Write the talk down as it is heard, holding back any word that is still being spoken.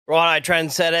Righto,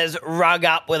 Trendsetters, rug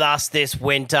up with us this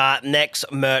winter. Next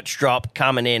merch drop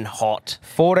coming in hot.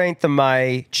 14th of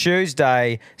May,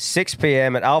 Tuesday, 6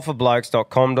 p.m. at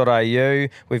alphablokes.com.au.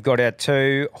 We've got our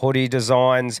 2 hoodie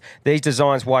designs. These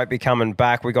designs won't be coming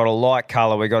back. We've got a light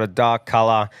colour. We've got a dark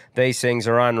colour. These things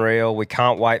are unreal. We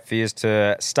can't wait for you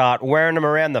to start wearing them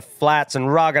around the flats and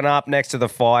rugging up next to the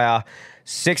fire.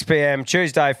 6 p.m,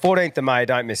 Tuesday, 14th of May.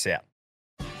 Don't miss out.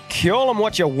 Call them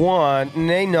what you want,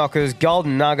 knee knockers,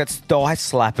 golden nuggets, thigh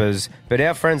slappers, but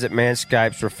our friends at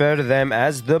Manscaped refer to them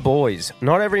as the boys.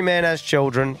 Not every man has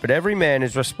children, but every man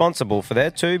is responsible for their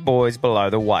 2 boys below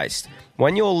the waist.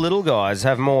 When your little guys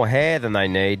have more hair than they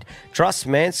need, trust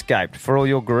Manscaped for all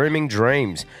your grooming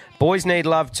dreams. Boys need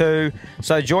love too,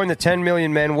 so join the 10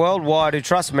 million men worldwide who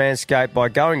trust Manscaped by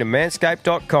going to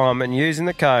manscaped.com and using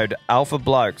the code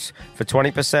ALPHABLOKES for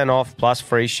 20% off plus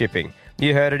free shipping.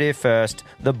 You heard it here first.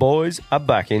 The boys are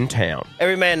back in town.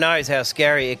 Every man knows how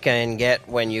scary it can get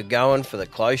when you're going for the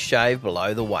close shave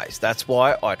below the waist. That's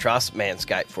why I trust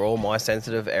Manscaped for all my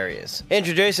sensitive areas.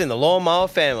 Introducing the Lawnmower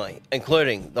family,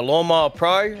 including the Lawnmower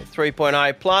Pro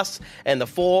 3.0 Plus and the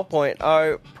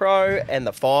 4.0 Pro and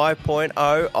the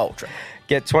 5.0 Ultra.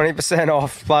 Get 20%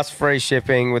 off plus free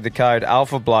shipping with the code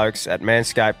ALPHABLOKES at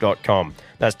manscaped.com.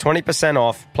 That's 20%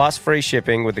 off plus free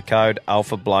shipping with the code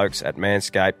ALPHABLOKES at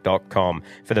manscaped.com.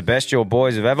 For the best your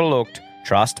boys have ever looked,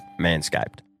 trust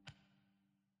Manscaped.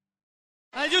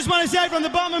 I just want to say from the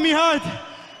bottom of my heart,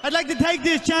 I'd like to take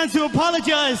this chance to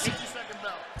apologise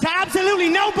to absolutely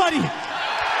nobody.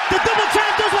 The double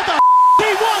champ does what the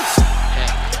he wants.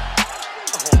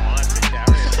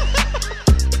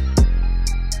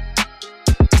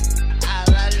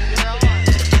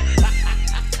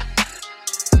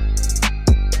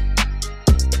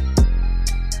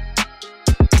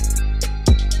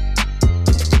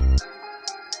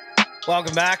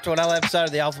 Welcome back to another episode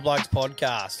of the Alpha Blokes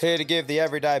podcast. Here to give the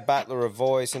everyday battler a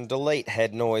voice and delete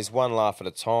head noise one laugh at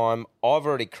a time. I've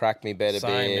already cracked me better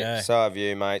beer. Yeah. So have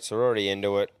you, mates. We're already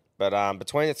into it. But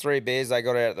between the 3 beers they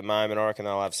got out at the moment, I reckon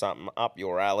they'll have something up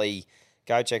your alley.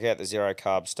 Go check out the zero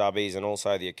carb stubbies and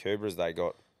also the Akubras they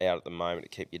got out at the moment to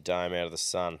keep your dome out of the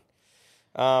sun.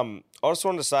 I just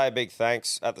wanted to say a big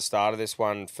thanks at the start of this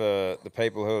one for the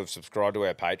people who have subscribed to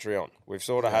our Patreon. We've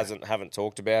sort of haven't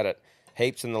talked about it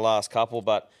heaps in the last couple,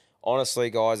 but honestly,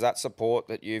 guys, that support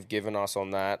that you've given us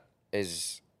on that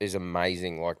is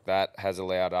amazing. Like, that has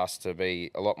allowed us to be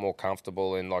a lot more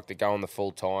comfortable in, like, to go on the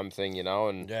full-time thing, you know,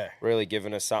 and really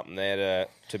giving us something there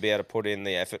to be able to put in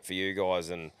the effort for you guys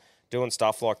and doing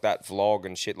stuff like that vlog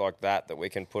and shit like that we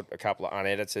can put a couple of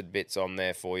unedited bits on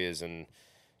there for you and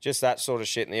just that sort of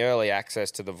shit and the early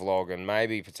access to the vlog and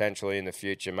maybe potentially in the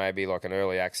future, maybe like an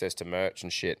early access to merch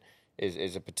and shit.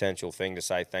 Is a potential thing to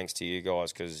say thanks to you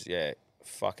guys because,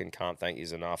 fucking can't thank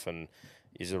yous enough and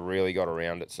yous have really got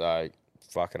around it. So,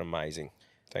 fucking amazing.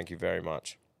 Thank you very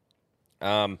much.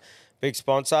 Big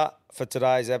sponsor for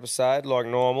today's episode, like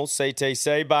normal,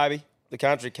 CTC, baby.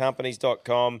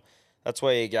 Thecountrycompanies.com. That's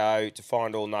where you go to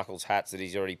find all Knuckles hats that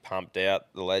he's already pumped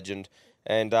out, the legend.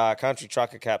 And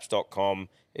countrytruckercaps.com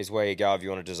is where you go if you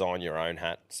want to design your own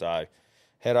hat. So,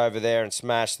 head over there and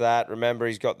smash that. Remember,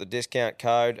 he's got the discount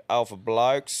code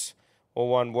ALPHABLOKES, all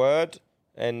one word.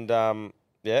 And,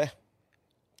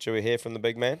 should we hear from the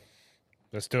big man?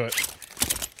 Let's do it.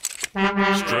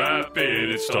 Strap in,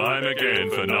 it's time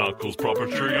again for Knuckles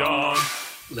Proprietary Yarn.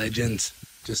 Legends.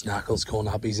 Just Knuckles calling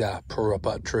up his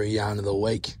proprietary yarn of the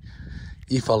week.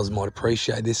 You fellas might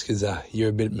appreciate this because you're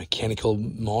a bit mechanical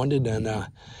minded. And,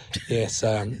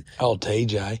 old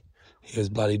TJ, he was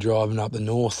bloody driving up the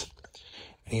north.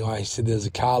 Anyway, he said there's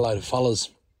a carload of fellas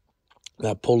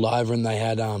that pulled over and they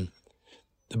had the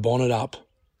bonnet up.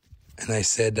 And they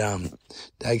said,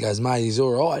 Dad goes, mate, he's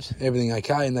all right, everything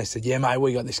okay? And they said, yeah, mate,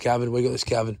 we got this covered, we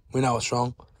know what's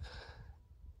wrong.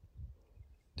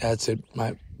 Dad said,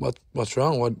 mate, what's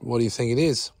wrong? What do you think it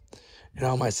is? And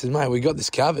old mate says, mate, we got this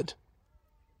covered.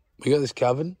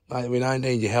 Mate, we don't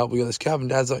need your help, we got this covered.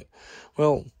 And Dad's like,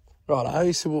 well, righto.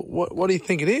 He said, well, what do you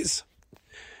think it is?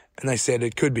 And they said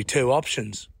it could be 2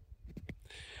 options.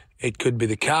 It could be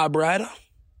the carburetor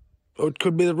or it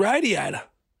could be the radiator.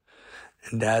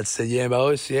 And Dad said, yeah,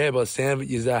 boys, by the sound of it,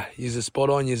 you're spot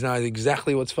on. You know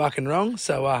exactly what's fucking wrong.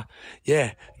 So,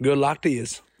 good luck to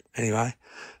yous. Anyway,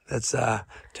 that's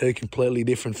 2 completely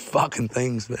different fucking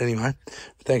things. But anyway,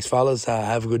 thanks, fellas.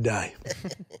 Have a good day.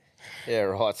 Yeah,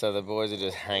 right. So the boys are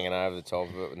just hanging over the top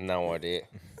of it with no idea.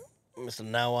 Mr.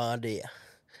 No idea.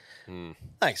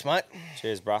 Thanks, mate.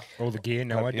 Cheers, bro. All the gear,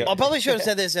 no idea. I probably should have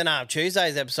said this in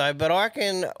Tuesday's episode, but I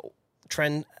reckon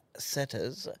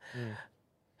Trendsetters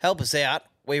help us out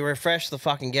we refresh the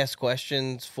fucking guest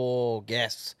questions for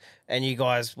guests, and you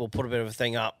guys will put a bit of a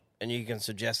thing up, and you can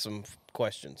suggest some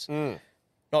questions.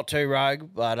 Not too rogue,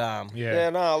 but Yeah,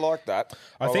 no, I like that.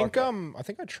 I like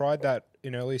think I tried that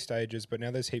in early stages, but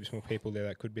now there's heaps more people there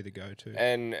that could be the go-to.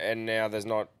 And now there's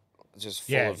not just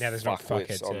full of now there's not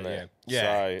fuckwits fuckheads on there, there.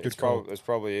 yeah. So it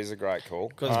probably is a great call.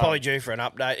 because it's probably due for an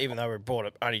update, even though we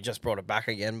only just brought it back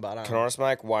again. But Can I just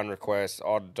make one request?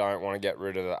 I don't want to get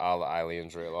rid of the other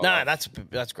aliens real. no, that's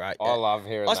great. I love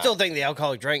hearing I that. still think the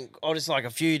alcoholic drink. I just like a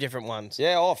few different ones.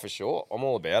 Yeah, for sure. I'm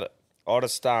all about it. I'm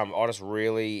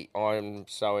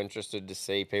so interested to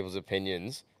see people's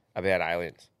opinions about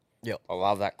aliens. Yep. I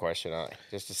love that question,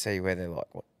 just to see where they're like,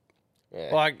 what?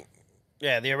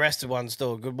 Yeah. The arrested one's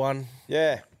still a good one.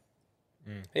 Yeah.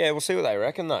 Yeah, we'll see what they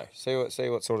reckon though. See what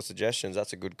sort of suggestions.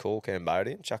 That's a good call,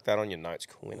 Cambodian. Chuck that on your notes,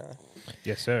 Quino.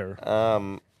 Yes, sir.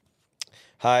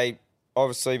 Hey,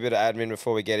 obviously a bit of admin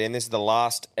before we get in. This is the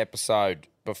last episode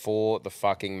before the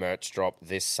fucking merch drop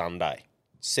this Sunday.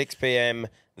 6 p.m.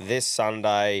 this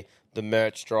Sunday, the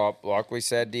merch drop. Like we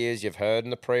said, dears, you've heard in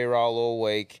the pre-roll all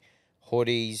week.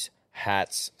 Hoodies,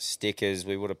 hats, stickers.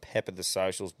 We would have peppered the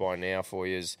socials by now for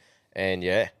yous. And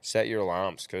yeah, set your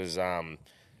alarms because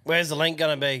Where's the link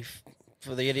going to be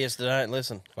for the idiots that don't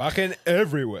listen? Fucking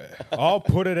everywhere. I'll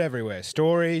put it everywhere.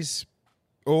 Stories,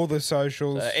 all the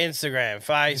socials, Instagram,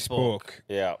 Facebook.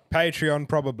 yeah. Patreon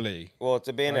probably. Well,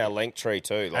 it's be in our link tree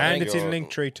too. Like And it's in your-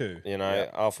 Linktree too. You know,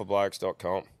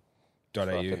 alphablokes.com.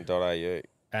 .au. .au.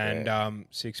 And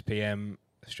 6 p.m.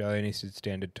 Australian Eastern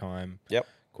Standard Time. Yep.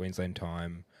 Queensland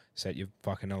time. Set your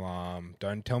fucking alarm.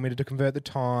 Don't tell me to convert the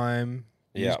time.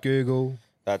 Use Yep. Google.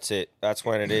 That's it. That's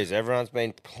when it is. Everyone's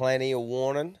been plenty of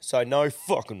warning, so no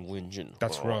fucking whinging.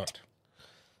 That's All right.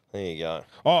 There you go.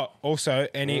 Oh, also,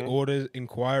 any orders,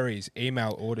 inquiries,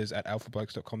 email orders at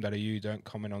alphablokes.com.au. Don't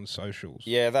comment on socials.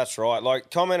 Yeah, that's right.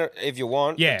 Like, comment if you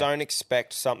want, Yeah. but don't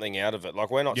expect something out of it. Like,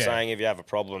 we're not Yeah. saying if you have a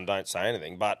problem, don't say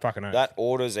anything, but Fucking oath. that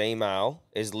orders email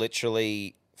is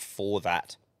literally for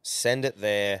that. Send it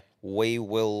there. We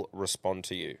will respond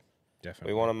to you.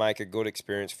 Definitely. We want to make a good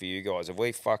experience for you guys. If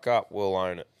we fuck up, we'll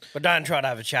own it. But don't try to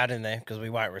have a chat in there because we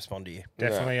won't respond to you.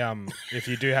 Definitely. If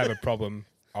you do have a problem,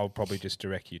 I'll probably just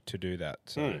direct you to do that.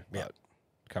 So, but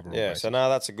cover all Yeah, bases. so no,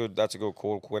 that's a good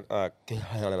call, Quinn.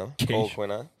 Call,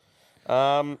 Quinno.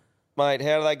 Mate,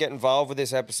 how do they get involved with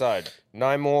this episode?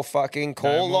 No more fucking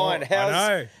call more. line. I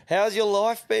know. How's your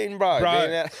life been, bro?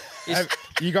 Bro, Being out-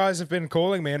 you guys have been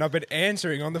calling me and I've been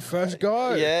answering on the first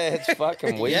go. yeah, it's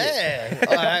fucking weird.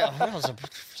 Yeah. I was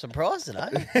surprised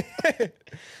today.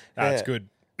 That's good.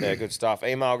 Yeah, good stuff.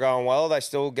 Email going well. Are they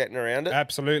still getting around it?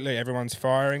 Absolutely. Everyone's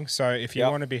firing. So if you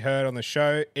Yep. want to be heard on the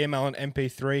show, email an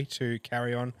MP3 to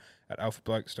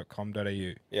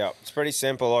carryon@alphablokes.com.au. Yeah, it's pretty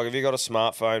simple. Like, if you got a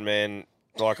smartphone, man,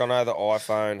 like, I know the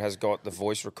iPhone has got the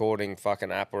voice recording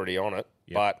fucking app already on it,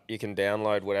 but you can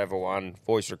download whatever one,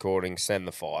 voice recording, send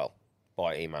the file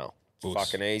by email. It's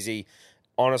fucking easy.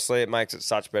 Honestly, it makes it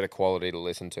such better quality to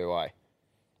listen to, eh?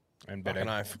 And Fucking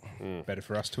better, oath. better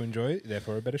for us to enjoy,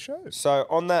 therefore a better show. So,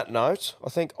 on that note, I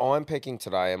think I'm picking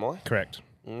today, am I? Correct.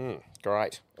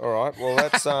 Great. All right. Well,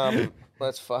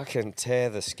 let's fucking tear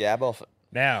the scab off it.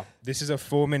 Now, this is a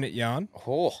 4-minute yarn,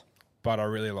 Oh, but I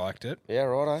really liked it. yeah,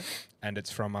 righto. And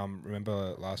it's from,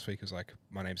 remember last week it was like,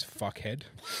 my name's Fuckhead.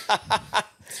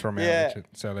 It's from our Yeah. Richard.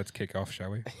 So let's kick off, shall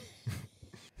we?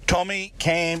 Tommy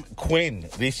Cam Quinn.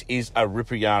 This is a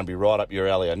ripper yarn, be right up your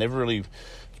alley. I never really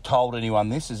told anyone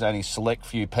this. There's only select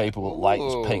few people at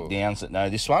Leighton's Peak Downs that know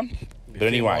this one. But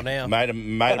anyway, more now. mate of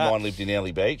mine lived in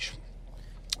Early Beach.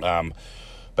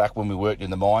 Back when we worked in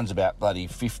the mines about bloody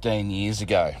 15 years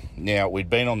ago. Now, we'd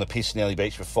been on the piss in Early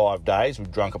Beach for 5 days.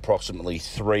 We'd drunk approximately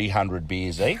 300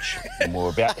 beers each, and we were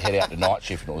about to head out to night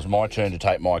shift, and it was my turn to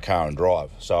take my car and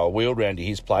drive. So I wheeled round to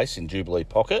his place in Jubilee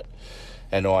Pocket,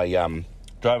 and I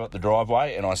drove up the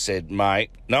driveway, and I said, mate,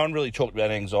 no one really talked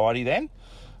about anxiety then.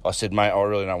 I said, mate, I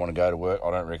really don't want to go to work. I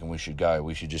don't reckon we should go.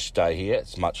 We should just stay here.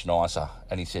 It's much nicer.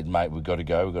 And he said, mate, we've got to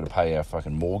go. We've got to pay our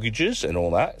fucking mortgages and all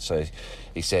that. So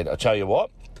he said, I tell you what,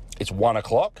 it's 1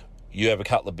 o'clock. You have a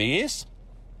couple of beers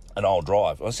and I'll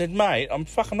drive. I said, mate, I'm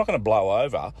not going to blow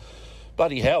over.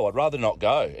 Bloody hell, I'd rather not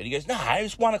go. And he goes, no,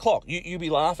 it's 1 o'clock. You be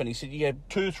laughing. He said, you had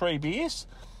 2 or 3 beers.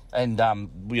 And,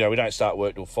 we don't start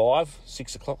work till 5,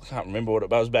 6 o'clock. I can't remember what it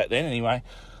was back then anyway.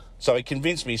 So he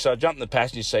convinced me, so I jumped in the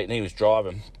passenger seat and he was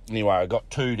driving. Anyway, I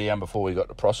got 2 down before we got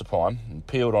to Proserpine and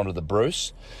peeled onto the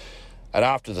Bruce. And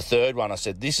after the third one, I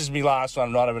said, this is my last one,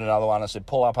 I'm not having another one. I said,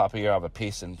 pull up here, have a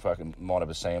piss and fucking might have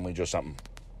a sandwich or something.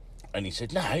 And he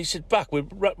said, no, he said, Buck,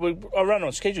 I run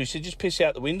on schedule. He said, just piss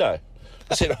out the window.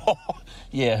 I said, oh,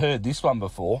 yeah, I heard this one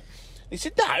before. He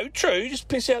said, no, true, just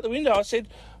piss out the window. I said,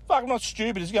 fuck, I'm not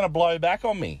stupid, it's going to blow back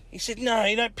on me. He said, no,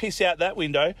 you don't piss out that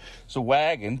window. It's a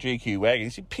wagon, GQ wagon. He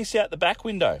said, piss out the back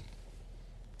window.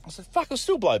 I said, fuck, it'll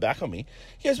still blow back on me.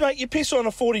 He goes, mate, you piss on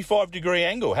a 45-degree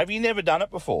angle. Have you never done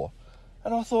it before?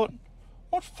 And I thought,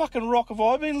 what fucking rock have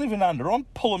I been living under? I'm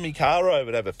pulling my car over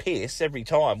to have a piss every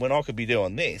time when I could be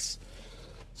doing this.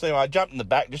 So anyway, I jumped in the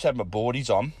back, just had my boardies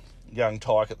on, young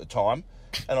tyke at the time,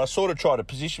 and I sort of tried to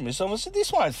position myself. I said,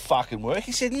 this won't fucking work.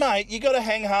 He said, mate, you got to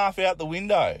hang half out the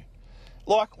window.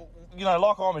 Like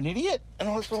I'm an idiot. And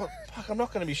I thought, fuck, I'm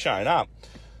not going to be showing up.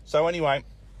 So anyway,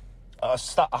 I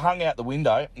hung out the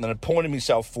window and then I pointed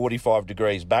myself 45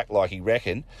 degrees back like he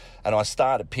reckoned, and I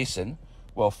started pissing.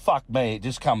 Well, fuck me, it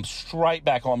just comes straight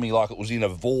back on me like it was in a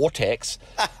vortex.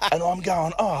 And I'm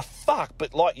going, oh, fuck.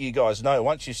 But like you guys know,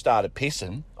 once you started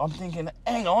pissing, I'm thinking,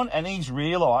 hang on. And he's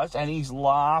realised and he's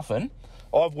laughing.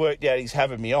 I've worked out he's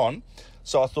having me on.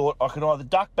 So I thought I could either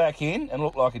duck back in and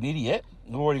look like an idiot,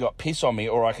 I've already got piss on me,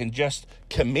 or I can just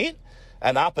commit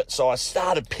and up it. So I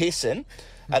started pissing.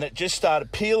 And it just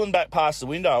started peeling back past the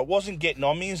window. It wasn't getting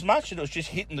on me as much, and it was just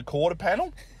hitting the quarter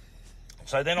panel.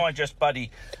 So then I just,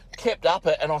 kept up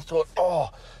it, and I thought, oh,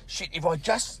 shit, if I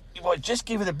just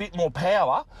give it a bit more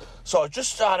power. So I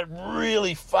just started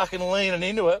really fucking leaning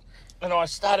into it, and I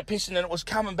started pissing, and it was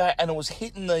coming back, and it was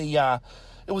hitting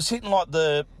like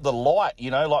the light,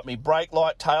 like my brake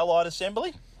light, tail light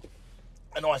assembly.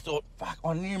 And I thought, fuck,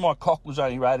 I knew my cock was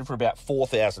only rated for about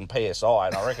 4,000 PSI,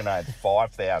 and I reckon I had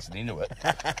 5,000 into it.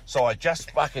 So I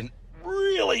just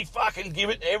really give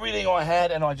it everything I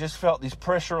had, and I just felt this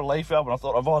pressure relief valve, and I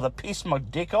thought I've either pissed my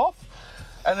dick off,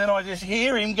 and then I just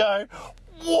hear him go,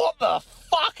 what the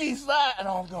fuck is that? And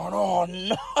I'm going, oh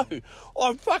no,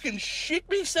 I fucking shit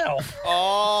myself.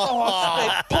 Oh,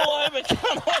 I said, pull over,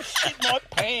 come on, shit my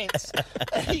pants.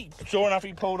 Sure enough,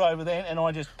 he pulled over then, and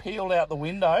I just peeled out the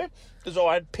window, because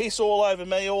I had piss all over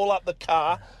me, all up the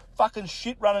car, fucking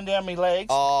shit running down my legs.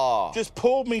 Oh. Just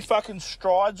pulled me fucking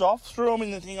strides off, threw them in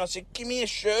the thing. I said, give me a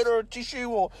shirt or a tissue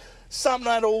or something.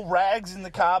 I had all rags in the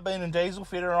carbine and diesel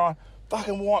fitter, and I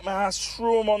fucking wiped my ass,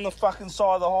 threw them on the fucking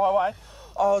side of the highway.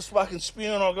 I was fucking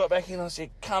spewing. I got back in. I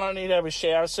said, cunt, I need to have a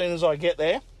shower as soon as I get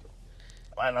there.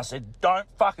 And I said, don't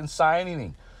fucking say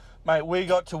anything. Mate, we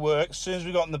got to work. As soon as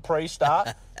we got in the pre-start,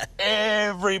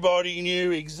 everybody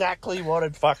knew exactly what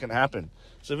had fucking happened.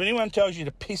 So if anyone tells you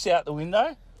to piss out the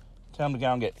window, tell them to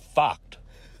go and get fucked.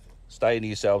 Stay to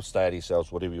yourselves,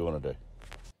 whatever you want to do.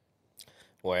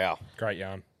 Wow. Great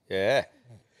yarn. Yeah.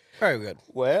 Very good.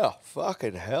 Wow.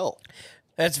 Fucking hell.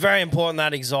 It's very important,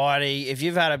 that anxiety. If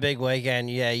you've had a big weekend,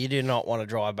 you do not want to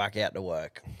drive back out to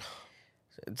work.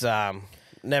 It's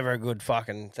never a good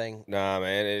fucking thing. Nah,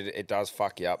 man, it does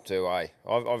fuck you up too, eh?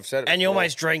 I've said it And you before.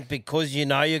 almost drink because you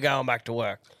know you're going back to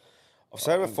work. I've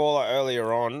said it before, like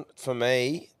earlier on, for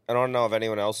me, and I don't know if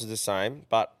anyone else is the same,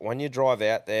 but when you drive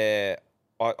out there,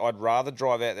 I'd rather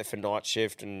drive out there for night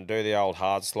shift and do the old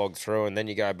hard slog through, and then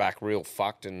you go back real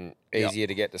fucked and easier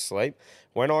to get to sleep.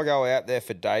 When I go out there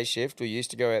for day shift, we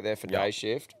used to go out there for day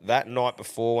shift, that night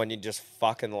before when you're just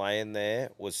fucking laying there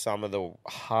was some of the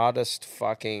hardest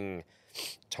fucking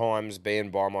times being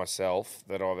by myself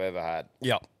that I've ever had.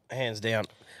 Yep, hands down.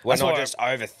 When I just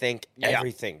overthink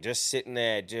everything, just sitting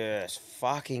there, just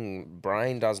fucking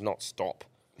brain does not stop.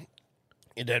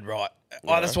 You're dead right.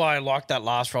 Oh, that's why I liked that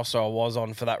last roster I was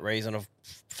on, for that reason of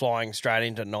flying straight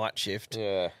into night shift.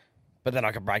 Yeah. But then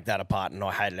I could break that apart, and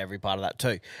I hated every part of that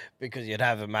too, because you'd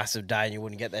have a massive day and you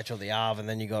wouldn't get there till the Arv, and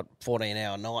then you got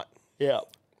 14-hour night. Yeah.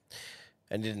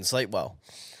 And didn't sleep well.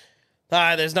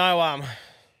 No, there's no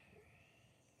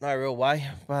real way,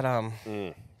 but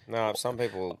No, some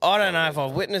people... I don't know if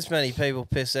I've witnessed many people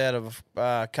piss out of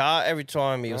a car. Every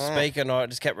time he was speaking, I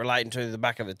just kept relating to the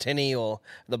back of the tinny or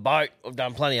the boat. I've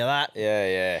done plenty of that.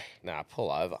 Yeah. Nah,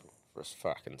 pull over for a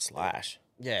fucking slash.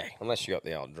 Yeah. Unless you got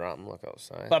the old drum, like I was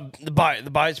saying. But the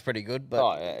boat's pretty good. But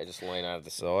oh, yeah, just lean over the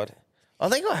side. I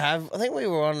think we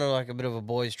were on like a bit of a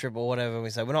boys' trip or whatever, and we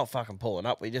said, we're not fucking pulling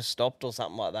up. We just stopped or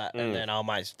something like that. And then our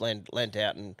mates leant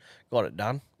out and got it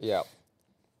done. Yeah.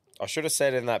 I should have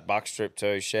said in that Bucks trip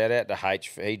too, shout out to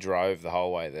H. He drove the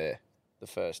whole way there the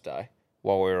first day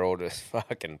while we were all just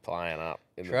fucking playing up.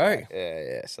 In the back.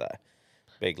 Yeah, so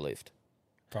big lift.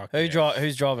 Fuck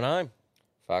Who's driving home?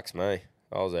 Fucks me.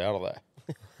 I was out of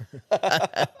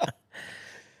there.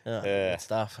 Good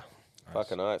stuff.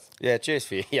 Fucking oath. Yeah, cheers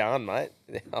for your yarn, mate.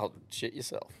 I'll shit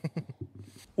yourself.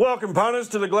 Welcome, punters,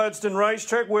 to the Gladstone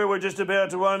Racetrack, where we're just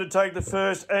about to undertake the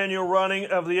first annual running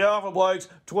of the Alpha Blokes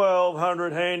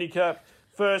 1200 Handicap.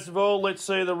 First of all, let's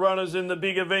see the runners in the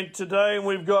big event today. And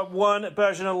we've got 1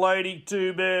 Passionate Lady,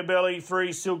 2 Bare Belly,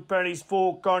 3 Silk Panties,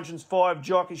 4 Conscience, 5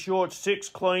 Jockey Shorts, 6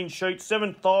 Clean Sheets,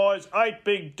 7 Thighs, 8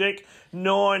 Big Dick,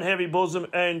 9 Heavy Bosom,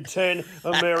 and 10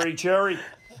 a Mary Cherry.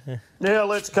 Now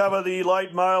let's cover the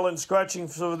late mail and scratching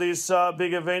for this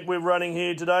big event we're running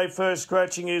here today. First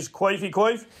scratching is Queefy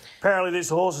Queef. Apparently this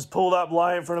horse has pulled up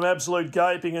lame from an absolute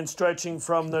gaping and stretching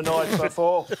from the night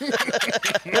before.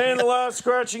 And the last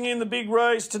scratching in the big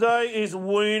race today is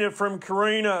Wiener from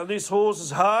Carina. This horse's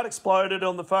heart exploded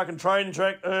on the fucking training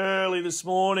track early this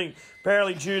morning.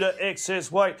 Apparently due to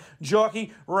excess weight.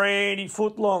 Jockey Randy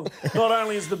Footlong. Not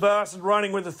only is the bastard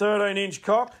running with a 13-inch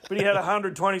cock, but he had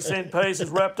 120-cent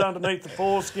pieces wrapped underneath the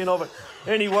foreskin of it.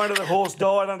 Any wonder the horse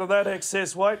died under that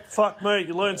excess weight? Fuck me,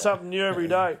 you learn something new every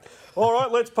day. All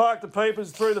right, let's park the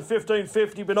peepers through the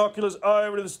 1550 binoculars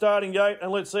over to the starting gate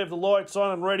and let's see if the light's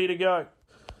on and ready to go.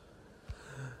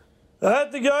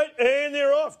 At the gate, and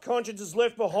they're off. Conscience is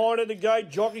left behind at the gate.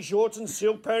 Jockey Shorts and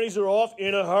Silk Panties are off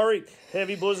in a hurry.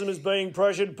 Heavy Bosom is being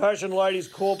pressured. Passion Lady's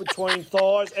caught between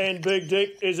thighs, and Big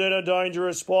Dick is in a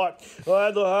dangerous spot.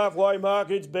 At the halfway mark,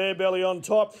 it's Bare Belly on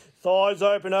top. Thighs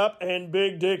open up and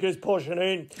Big Dick is pushing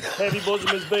in. Heavy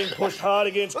Bosom is being pushed hard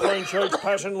against Clean Sheets.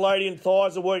 Passion Lady and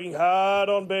Thighs are working hard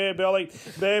on Bare Belly.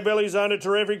 Bare Belly's under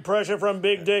terrific pressure from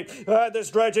Big Dick. At the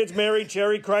stretch, it's Mary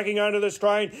Cherry cracking under the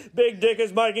strain. Big Dick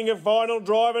is making a final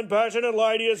drive and Passionate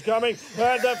Lady is coming.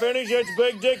 At the finish, it's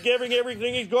Big Dick giving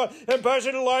everything he's got and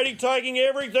Passionate Lady taking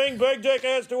everything Big Dick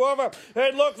has to offer.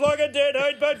 It looks like a dead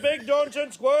heat, but Big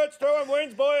Donson squirts through and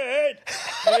wins by a head.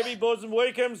 Heavy Bosom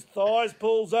weakens, Thighs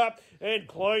pulls up, and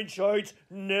Clean Sheets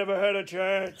never had a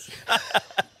chance.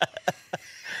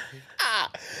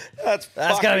 That's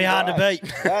going to be hard to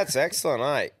beat. That's excellent,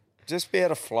 eh? Just be able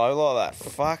to flow like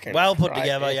that. Fucking well put great.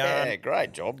 together, Yeah, Yarn.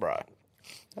 great job, bro.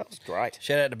 That was great.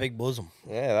 Shout out to Big Bosom.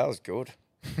 Yeah, that was good.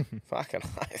 Fucking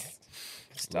nice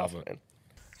stuff, man.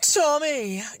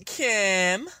 Tommy,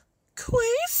 Cam,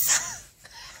 Queef.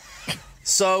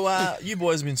 So, you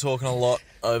boys have been talking a lot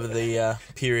over the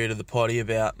period of the potty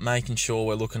about making sure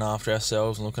we're looking after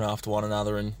ourselves and looking after one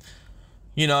another and,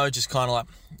 you know, just kind of like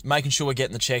making sure we're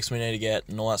getting the checks we need to get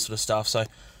and all that sort of stuff. So,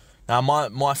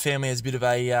 my family has a bit of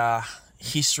a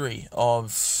history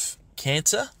of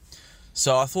cancer.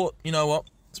 So I thought, you know what,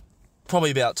 it's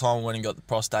probably about time we went and got the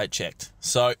prostate checked.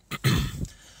 So,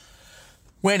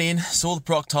 went in, saw the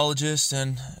proctologist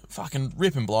and fucking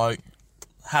ripping bloke,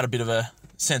 had a bit of a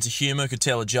sense of humour, could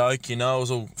tell a joke, you know, it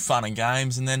was all fun and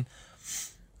games. And then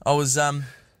I was in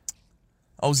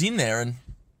there and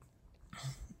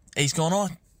he's gone, oh,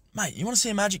 mate, you want to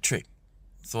see a magic trick?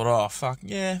 I thought, oh, fuck,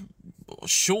 yeah,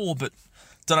 sure, but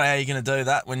don't know how you're going to do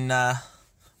that when I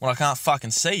can't fucking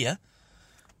see you.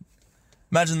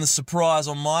 Imagine the surprise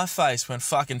on my face when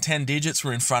fucking 10 digits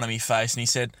were in front of me face and he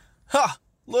said, ha,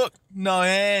 look, no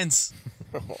hands.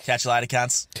 Catch you later,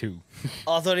 cunts. 2.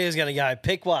 I thought he was going to go,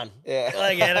 pick one. Yeah.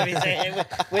 Like out of his hand.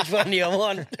 Which one do you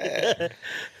want?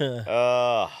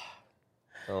 Oh,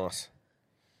 nice.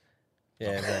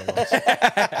 Yeah, very nice.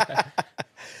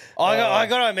 I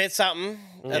got to admit something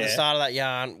at the start of that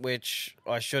yarn, which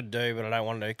I should do, but I don't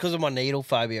want to do because of my needle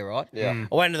phobia, right? Yeah.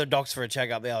 I went to the doctor for a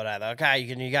checkup the other day. They're like, okay,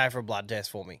 can you go for a blood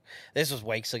test for me? This was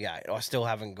weeks ago. I still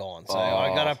haven't gone. So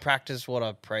I got to practice what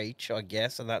I preach, I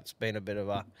guess, and that's been a bit of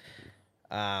a...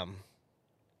 I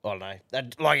don't know.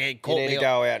 That, like it caught You need me to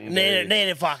go out and need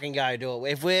to fucking go do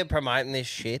it. If we're promoting this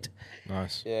shit,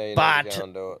 Nice. Yeah, you But- need to go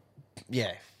and do it.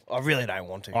 yeah, I really don't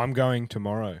want to. I'm going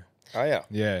tomorrow. Oh, yeah.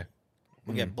 Yeah.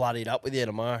 We'll get bloodied up with you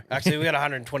tomorrow. Actually, we got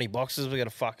 120 boxes. We got to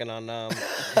fucking yeah,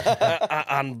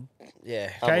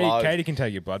 Unload. Katie can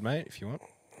take your blood, mate, if you want.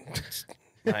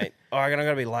 mate. I reckon I'm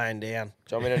gonna be laying down.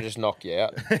 Do you want me to just knock you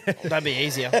out? That'd be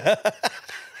easier.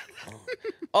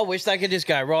 I wish they could just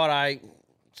go right.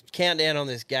 Count down on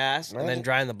this gas and then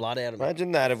drain the blood out of me.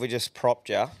 Imagine that if we just propped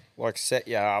you, like set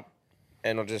you up,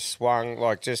 and I just swung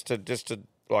like just to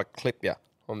like clip you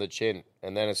on the chin,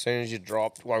 and then as soon as you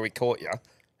dropped, like we caught you.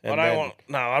 I don't want.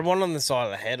 No, I'd want on the side of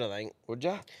the head. I think. Would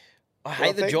you? I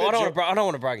hate the think jaw. the I don't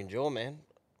want a broken jaw, man.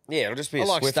 Yeah, it'll just be I a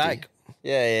like Swiftie. steak.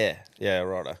 Yeah,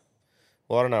 righto.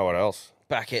 Well, I don't know what else.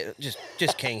 Back it, just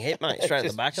king hit, mate. Straight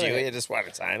at the back of You it. just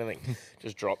won't say anything.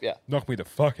 Just drop you. Knock me the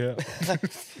fuck out.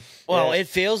 Well, it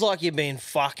feels like you've been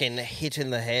fucking hit in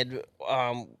the head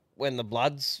when the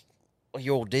blood's.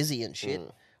 You're all dizzy and shit.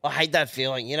 I hate that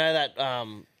feeling. You know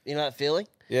that feeling?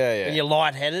 Yeah. When you're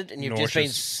lightheaded and you've just been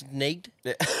Nauseous. snigged.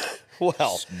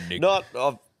 Well, not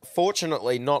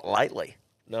fortunately not lately.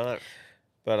 No,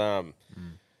 but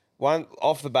one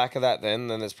off the back of that, then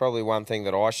there's probably one thing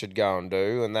that I should go and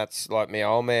do, and that's like my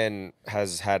old man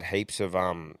has had heaps of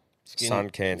sun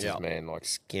cancers, yeah. man, like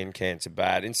skin cancer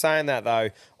bad. In saying that, though,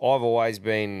 I've always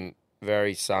been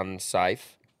very sun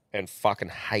safe and fucking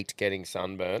hate getting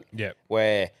sunburnt. Yep.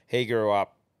 Where he grew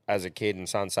up as a kid and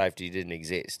sun safety didn't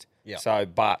exist. Yeah. So,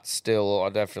 but still, I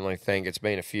definitely think it's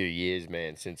been a few years,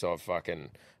 man, since I've fucking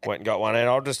went and got one. And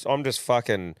I'm just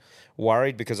fucking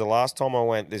worried because the last time I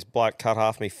went, this bloke cut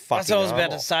half me fucking That's what I was about arm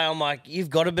to off. say. I'm like,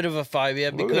 you've got a bit of a phobia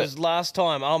Look at because it. last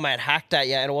time, oh, mate, hacked at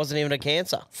you and it wasn't even a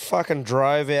cancer. Fucking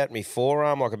drove out me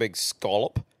forearm like a big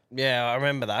scallop. Yeah, I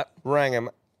remember that. Rang him.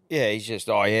 Yeah, he's just,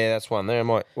 oh, yeah, that's one there. I'm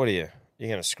like, what are you? You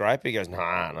going to scrape? He goes,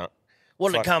 nah, no.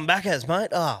 What did Fuck. it come back as, mate?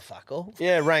 Oh, fuck all.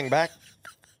 Yeah, rang back.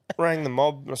 Rang the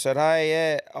mob. I said, hey,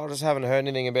 yeah, I just haven't heard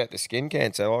anything about the skin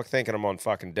cancer. Like thinking I'm on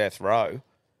fucking death row.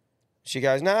 She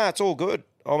goes, nah, it's all good.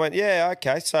 I went, yeah,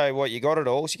 okay. So what, you got it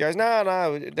all? She goes,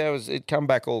 no, it come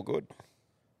back all good. I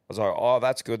was like, oh,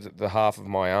 that's good that the half of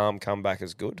my arm come back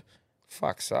as good.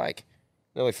 Fuck's sake.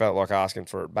 Nearly felt like asking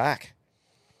for it back.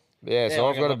 Yeah, so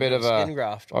I I've got a bit of skin a,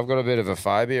 graft. I've got a bit of a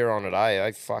phobia on it,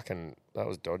 eh? That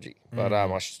was dodgy. But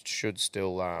I should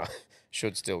still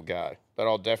go. But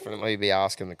I'll definitely be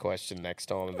asking the question next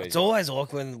time. And be It's always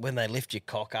awkward when they lift your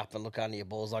cock up and look under your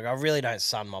balls. Like, I really don't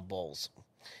sun my balls.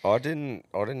 I didn't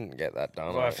get that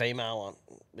done. For a eh? female one.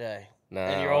 Yeah. No.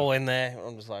 And you're all in there.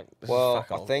 I'm just like, this is Well,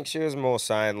 fuck I all. think she was more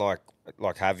saying like,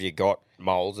 have you got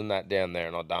moles and that down there?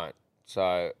 And I don't.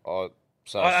 So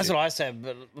That's what I said,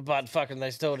 but fucking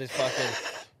they still just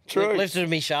fucking True. lifted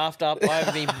me shaft up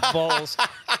over me balls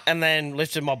and then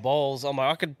lifted my balls. I'm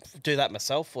like, I could do that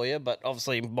myself for you, but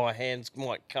obviously my hands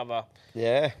might cover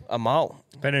Yeah. a mole.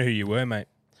 Don't know who you were, mate.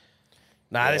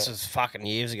 Nah, this was fucking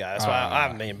years ago. That's why I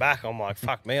haven't been back. I'm like,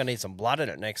 fuck me, I need some blood in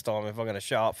it next time if I'm going to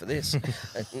show up for this.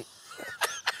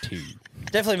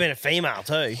 Definitely been a female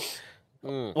too.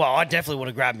 Well, I definitely would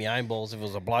have grabbed my own balls if it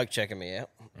was a bloke checking me out.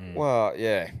 Well,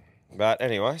 yeah. But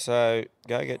anyway, so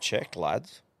go get checked,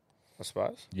 lads. I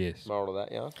suppose. Yes. Moral of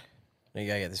that, yeah. You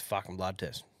go get this fucking blood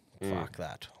test. Fuck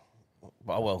that.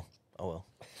 But I will.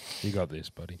 You got this,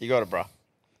 buddy. You got it, bro.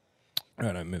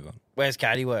 No, no, move on. Where's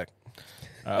Katie work?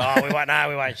 We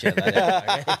won't share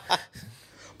that. Okay?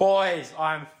 Boys,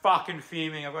 I'm fucking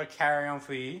fuming. I've got to carry on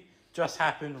for you. Just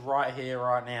happened right here,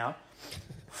 right now.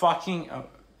 Fucking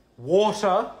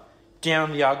water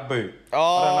down the Ugg boot.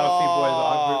 I don't know if you boys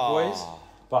are Ugg boot boys,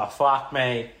 but fuck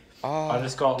me. I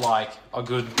just got like a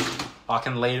good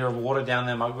fucking litre of water down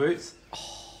them Ugg boots.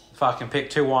 Fucking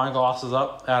picked 2 wine glasses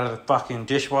up out of the fucking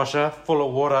dishwasher, full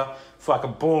of water.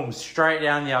 Fucking boom, straight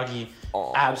down the Uggie.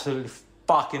 Absolutely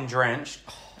fucking drenched.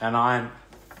 And I'm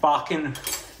fucking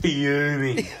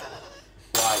fuming.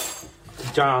 Like,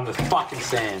 don't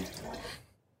understand.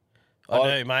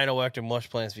 I do, mate. I worked in wash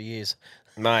plants for years.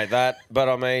 Mate, but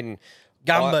I mean...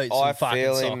 Gumboots I and fucking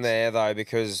feel socks. in there, though,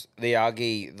 because the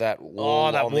Uggie, that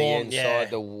wall that on warm, the inside, yeah.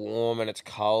 the warm and it's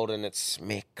cold and it's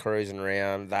smick cruising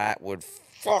around, that would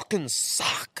fucking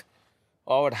suck.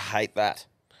 I would hate that.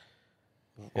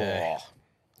 Yeah. Oh.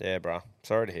 Yeah, bro.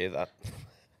 Sorry to hear that.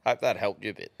 Hope that helped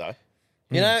you a bit, though.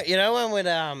 You know when we'd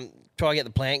try to get the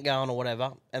plant going or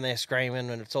whatever, and they're screaming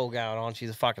and it's all going on.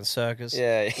 She's a fucking circus.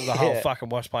 Yeah, The whole yeah. fucking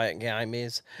wash plant game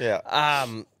is. Yeah.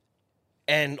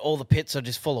 And all the pits are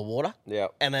just full of water. Yeah.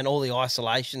 And then all the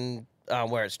isolation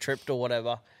where it's tripped or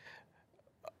whatever,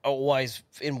 always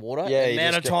in water. Yeah, The you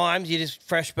amount just of times you just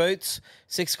fresh boots,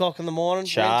 6 o'clock in the morning,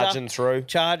 Charging through.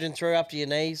 charging through up to your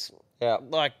knees. Yeah.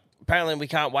 Like apparently we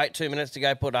can't wait 2 minutes to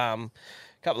go put a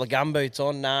couple of gum boots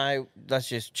on. No, let's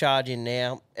just charge in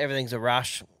now. Everything's a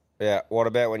rush. Yeah. What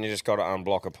about when you just got to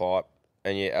unblock a pipe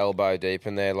and you're elbow deep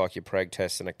in there like you're preg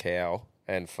testing a cow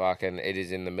and fucking it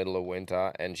is in the middle of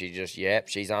winter and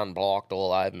she's unblocked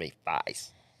all over me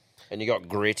face. And you got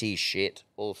gritty shit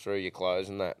all through your clothes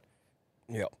and that.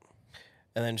 Yep.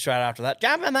 And then straight after that,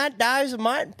 jump in that dozer,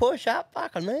 mate, and push up.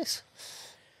 Fucking this.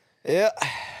 Yeah.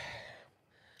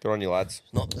 Good on you, lads.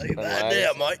 Not too And bad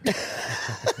ladies.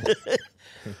 there, mate.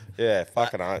 Yeah,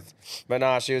 fucking oath. But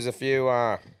nah, she was a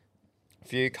few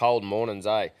cold mornings,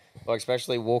 eh? Like,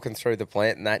 especially walking through the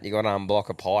plant and that, you got to unblock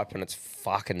a pipe and it's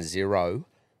fucking 0.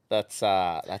 That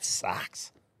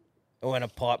sucks. When a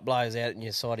pipe blows out in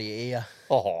your side of your ear.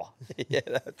 Oh, yeah,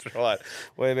 that's right.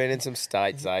 We've been in some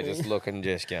states, just looking,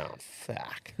 just going,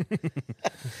 fuck.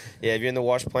 Yeah, if you're in the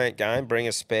wash plant game, bring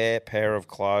a spare pair of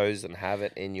clothes and have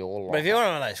it in your locker. But if you're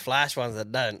one of those flash ones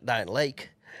that don't leak,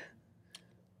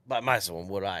 but most of them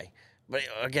would, eh? But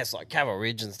I guess like Cavill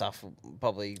Ridge and stuff are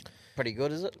probably pretty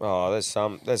good, is it? Oh, there's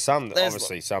some,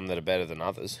 obviously some that are better than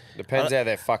others. Depends how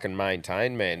they're fucking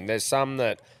maintained, man. There's some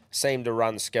that seem to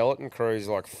run skeleton crews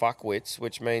like fuckwits,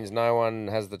 which means no one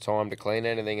has the time to clean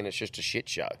anything and it's just a shit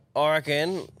show. I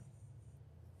reckon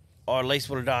I at least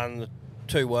would have done the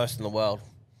 2 worst in the world.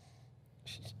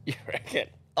 You reckon?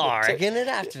 I reckon it'd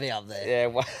have to be up there. Yeah.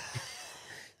 Well,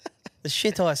 The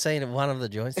shit I seen at one of the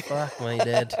joints, fuck me,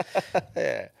 Dad.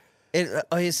 yeah.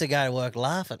 I used to go to work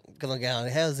laughing because I'm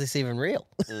going, how is this even real?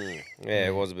 Yeah,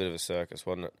 it was a bit of a circus,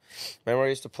 wasn't it? Remember I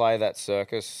used to play that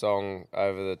circus song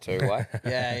over the two-way?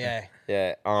 Yeah.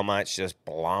 Yeah, our mate's just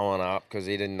blowing up because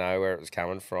he didn't know where it was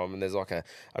coming from. And there's like a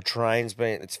train's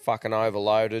it's fucking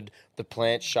overloaded. The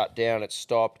plant's shut down, it's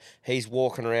stopped. He's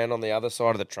walking around on the other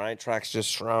side of the train tracks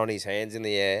just throwing his hands in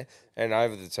the air. And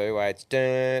over the two-way, it's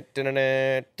and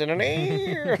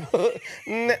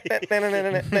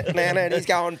he's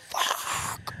going,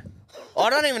 fuck. I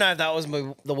don't even know if that was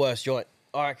the worst joint.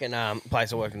 I reckon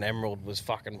place I worked in Emerald was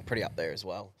fucking pretty up there as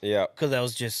well. Yeah. Because there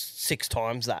was just 6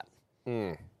 times that.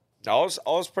 I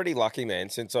was pretty lucky, man.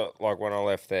 Since when I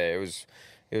left there, it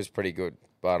was pretty good.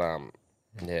 But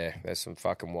yeah, there's some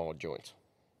fucking wild joints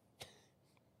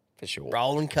for sure.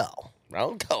 Rolling coal,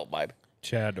 baby.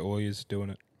 Chad Oyer's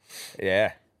doing it.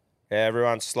 Yeah,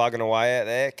 everyone's slugging away out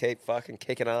there. Keep fucking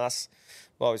kicking ass.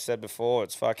 Like we said before,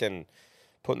 it's fucking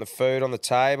putting the food on the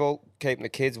table, keeping the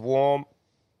kids warm.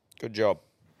 Good job.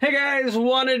 Hey guys,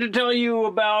 wanted to tell you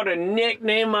about a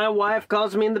nickname my wife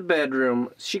calls me in the bedroom.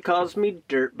 She calls me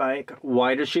Dirt Bike.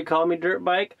 Why does she call me Dirt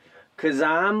Bike? 'Cause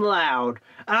I'm loud,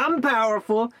 I'm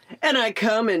powerful, and I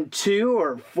come in 2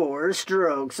 or 4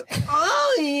 strokes.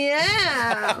 Oh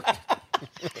yeah!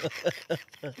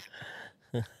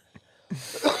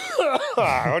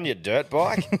 On your dirt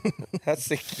bike? That's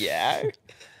the go.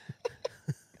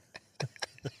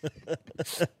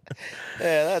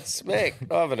 Yeah, that's smack.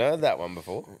 I haven't heard that one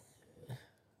before.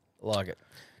 Like it.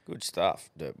 Good stuff,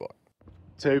 dirt bike.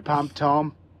 2 Pump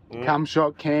Tom, Cum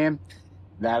Shot Cam,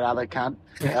 that other cunt.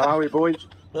 How are we, boys?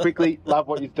 Quickly, love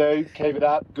what you do. Keep it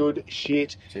up. Good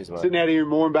shit. Cheers, mate. Sitting out here in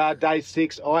Moranbah, day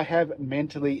 6. I have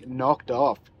mentally knocked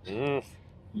off.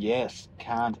 Yes,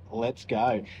 can't. Let's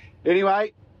go.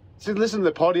 Anyway, so listen to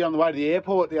the potty on the way to the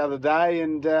airport the other day,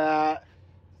 and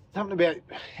something about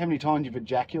how many times you've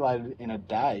ejaculated in a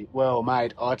day. Well,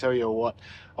 mate, I tell you what,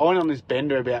 I went on this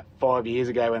bender about 5 years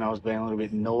ago when I was being a little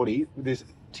bit naughty with this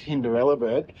Tinderella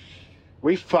bird.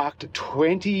 We fucked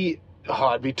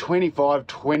it'd be 25,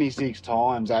 26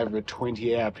 times over a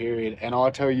 20-hour period. And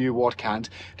I tell you what, cunt,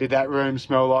 did that room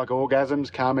smell like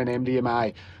orgasms, cum and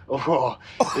MDMA. Oh,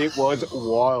 it was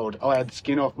wild. I had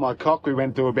skin off my cock. We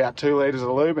went through about 2 litres of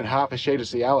lube and half a sheet of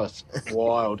Cialis.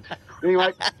 Wild.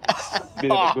 Anyway,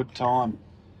 bit of a good time.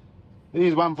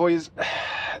 Here's one for you.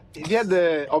 If you had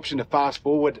the option to fast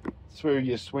forward through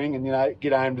your swing and,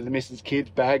 get home to the missus, kids,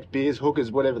 bags, beers,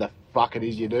 hookers, whatever the fuck it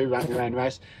is you do, run your own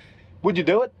race, would you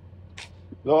do it?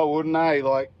 I wouldn't,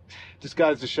 eh? Just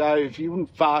goes to show, if you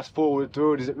wouldn't fast forward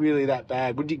through it, is it really that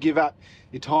bad? Would you give up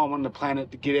your time on the planet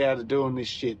to get out of doing this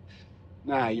shit?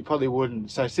 No, you probably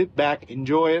wouldn't. So sit back,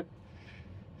 enjoy it,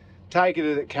 take it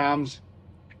as it comes,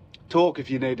 talk if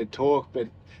you need to talk, but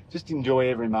just enjoy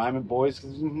every moment, boys,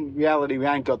 because in reality, we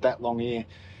ain't got that long here.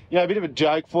 A bit of a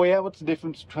joke for you. What's the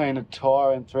difference between a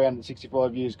tyre and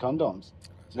 365 used condoms?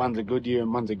 One's a good year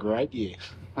and one's a great year.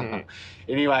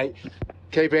 Anyway,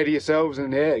 keep out of yourselves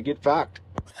and, get fucked.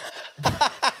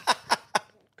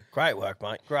 Great work,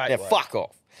 mate. Great Yeah, work. fuck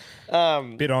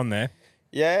off. Bit on there.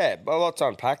 Yeah, a lot to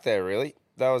unpack there, really.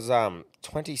 That was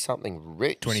 20-something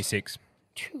rich. 26.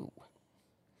 Phew.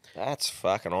 That's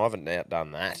fucking, I haven't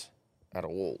outdone that at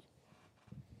all.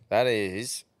 That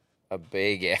is a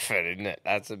big effort, isn't it?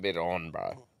 That's a bit on,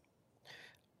 bro.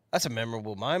 That's a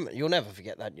memorable moment. You'll never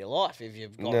forget that in your life if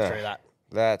you've gone through that.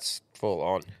 That's full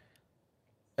on.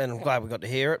 And I'm glad we got to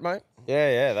hear it, mate.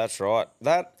 Yeah, that's right.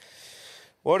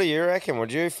 What do you reckon?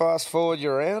 Would you fast forward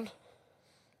your round?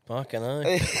 Fucking hell.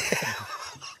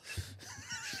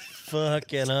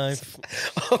 Fucking hell.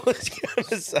 I was going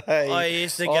to say. I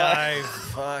used to go,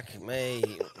 fuck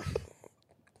me.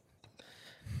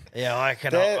 Yeah, I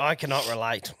cannot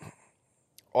relate.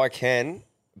 I can,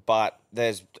 but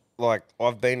there's,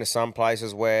 I've been to some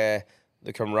places where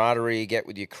the camaraderie you get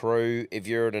with your crew, if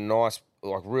you're at a nice,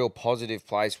 real positive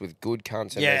place with good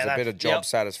cunts and there's a bit of job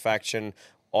satisfaction,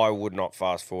 I would not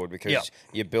fast forward because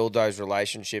you build those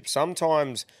relationships.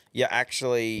 Sometimes you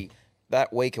actually,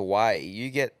 that week away, you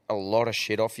get a lot of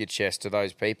shit off your chest to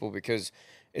those people because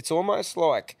it's almost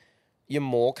like you're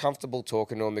more comfortable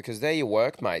talking to them because they're your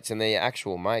workmates and they're your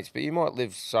actual mates, but you might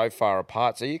live so far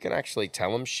apart so you can actually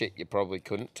tell them shit you probably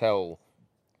couldn't tell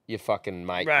your fucking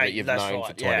mate that you've known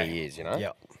for 20 years,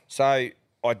 Yep. So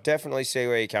I definitely see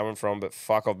where you're coming from, but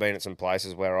fuck, I've been at some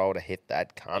places where I would have hit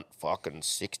that cunt fucking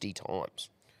 60 times.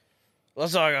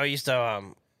 That's like I used to,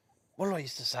 what did I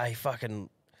used to say? Fucking,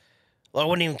 Like, I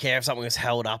wouldn't even care if something was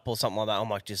held up or something like that. I'm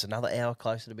like, just another hour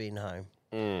closer to being home.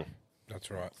 That's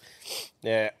right.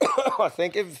 Yeah, I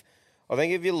think if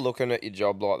you're looking at your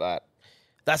job like that,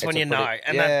 That's when it's a you know, pretty-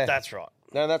 and yeah. that's right.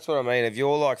 No, that's what I mean. If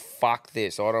you're like, fuck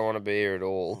this, I don't want to be here at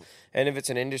all. And if it's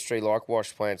an industry like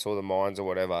wash plants or the mines or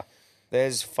whatever,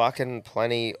 there's fucking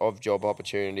plenty of job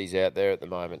opportunities out there at the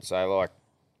moment. So, like,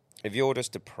 if you're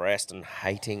just depressed and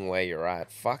hating where you're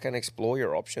at, fucking explore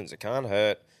your options. It can't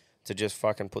hurt to just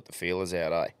fucking put the feelers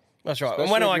out, eh? That's right. Especially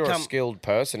And when if I you're come, a skilled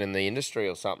person in the industry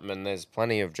or something and there's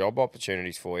plenty of job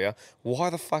opportunities for you, why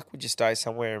the fuck would you stay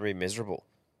somewhere and be miserable?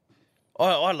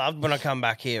 I loved when I come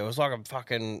back here. It was like a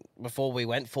fucking, before we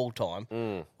went full time,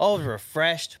 I was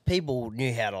refreshed. People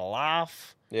knew how to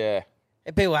laugh. Yeah.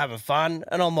 And people were having fun.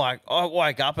 And I'm like, I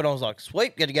woke up and I was like,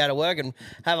 sweet, get to go to work and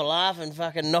have a laugh and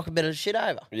fucking knock a bit of shit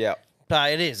over. Yeah.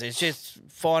 But it's just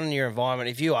finding your environment.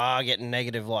 If you are getting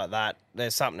negative like that,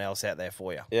 there's something else out there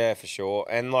for you. Yeah, for sure.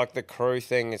 And like the crew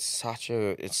thing, it's such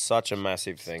a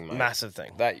massive thing, mate. Massive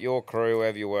thing. That your crew,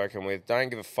 whoever you're working with, don't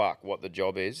give a fuck what the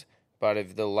job is. But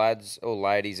if the lads or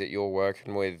ladies that you're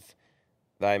working with,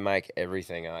 they make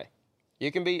everything, eh?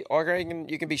 You can be, I reckon,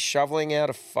 you can be shoveling out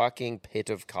a fucking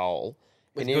pit of coal.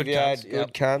 With and good if you had cunts,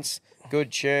 good cunts,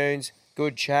 good tunes,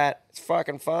 good chat, it's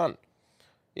fucking fun.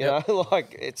 You know,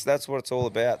 like that's what it's all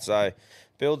about. So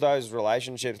build those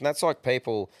relationships. And that's like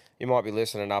people, you might be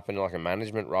listening up in like a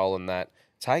management role and that.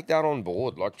 Take that on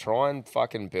board. Like try and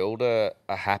fucking build a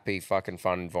happy, fucking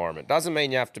fun environment. Doesn't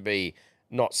mean you have to be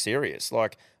not serious.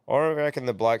 Like, I reckon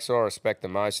the blokes I respect the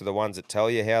most are the ones that tell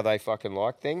you how they fucking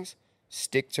like things,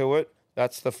 stick to it.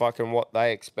 That's the fucking what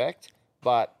they expect.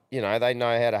 But, you know, they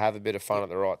know how to have a bit of fun at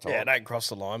the right time. Yeah, don't cross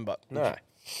the line, but... No.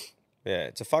 Yeah,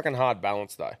 it's a fucking hard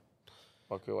balance, though.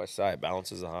 Like we always say,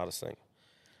 balance is the hardest thing.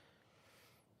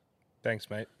 Thanks,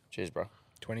 mate. Cheers, bro.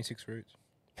 26 roots.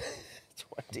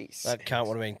 26. That cunt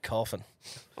would have been coughing.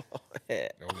 Yeah.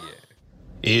 Oh,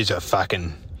 yeah.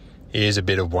 Here's a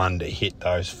bit of one to hit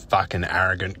those fucking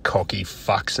arrogant, cocky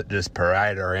fucks that just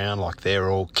parade around like they're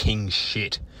all king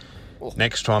shit.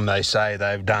 Next time they say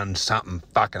they've done something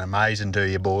fucking amazing to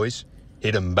you boys,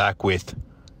 hit them back with,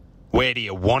 where do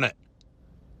you want it?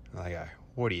 And they go,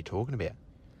 what are you talking about?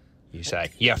 You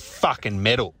say, your fucking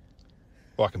medal.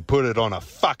 I can put it on a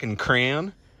fucking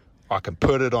crown, I can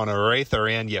put it on a wreath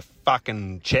around your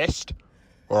fucking chest,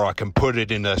 or I can put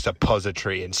it in a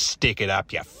suppository and stick it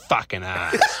up your fucking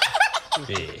ass.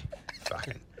 Yeah,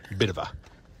 fucking bit of a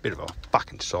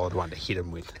fucking solid one to hit them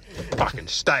with. Fucking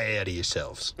stay out of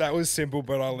yourselves. That was simple,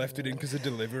 but I left it in because of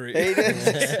delivery.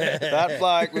 That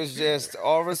bloke was just,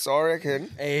 I reckon.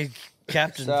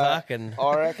 Captain fucking.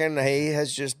 I reckon he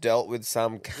has just dealt with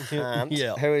some cunt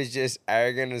Yeah. who is just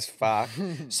arrogant as fuck,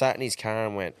 sat in his car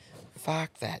and went,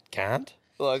 fuck that cunt.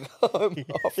 Like, I'm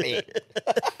off it.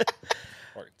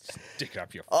 Stick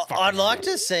up your I'd like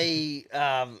to see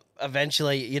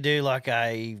eventually you do like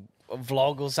a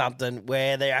vlog or something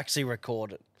where they actually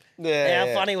record it. Yeah.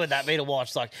 How funny would that be to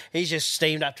watch? Like he's just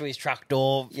steamed up to his truck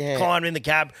door, Yeah. climbed in the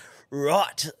cab,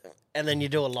 right, and then you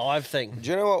do a live thing. Do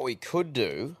you know what we could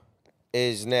do?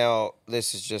 Is now,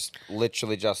 this is just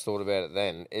literally just thought about it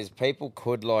then, is people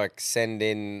could like send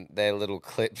in their little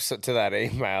clips to that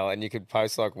email and you could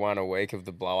post like one a week of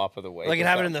the blow up of the week. Like you or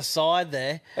have it in something. the side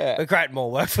there. Yeah. We're creating more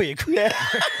work for you.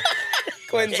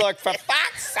 Quinn's like, for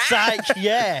fuck's sake,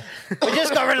 yeah. We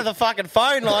just got rid of the fucking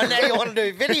phone line. Now you want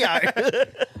to do video.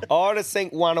 I just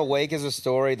think one a week as a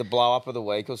story, the blow up of the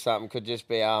week or something could just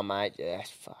be, oh mate, yeah,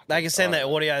 fuck. They can send that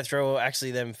audio through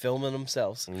actually them filming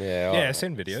themselves. Yeah,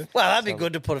 send video. Well, that'd be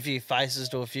good to put a few faces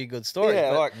to a few good stories. Yeah,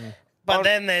 but, like, but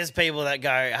then there's people that go,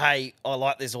 hey, I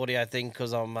like this audio thing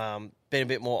because I'm being a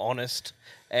bit more honest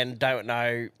and don't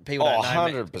know, people don't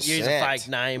know, 100%. use a fake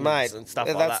name Mate, and stuff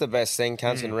like that's that. the best thing.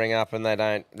 Cunts can ring up and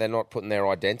they're not putting their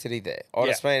identity there. I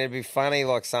just mean it'd be funny,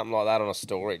 like something like that on a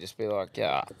story. Just be like,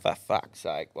 yeah, for fuck's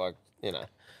sake, like, you know.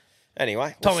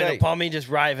 Anyway, we'll Tommy see. the Pommy just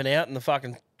raving out in the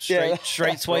fucking street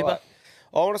that's sweeper. right.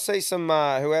 I want to see some,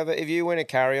 whoever, if you win a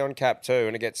carry-on cap too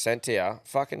and it gets sent to you,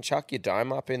 fucking chuck your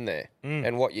dome up in there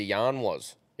and what your yarn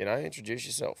was. You know, introduce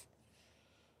yourself.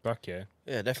 Fuck yeah.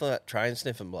 Yeah, definitely that train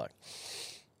sniffing bloke.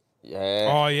 Yeah.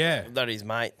 Oh, yeah. That his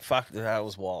mate. Fuck, that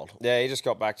was wild. Yeah, he just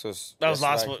got back to us. That was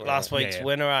yesterday. last week's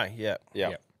winner, eh? Yeah.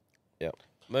 Yep.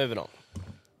 Moving on.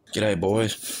 G'day,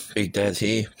 boys. Big Dad's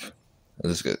here.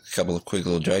 I've just got a couple of quick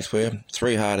little jokes for you.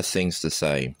 3 hardest things to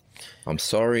say. I'm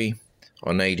sorry.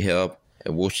 I need help.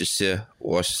 And wash your sister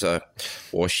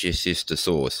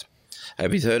sauce.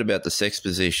 Have you heard about the sex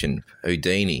position,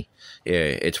 Houdini? Yeah,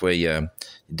 it's where you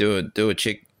do a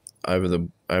chick over the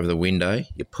window.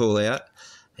 You pull out,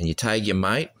 and you take your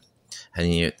mate,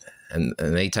 and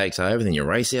and he takes over, then you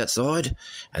race outside,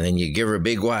 and then you give her a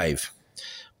big wave.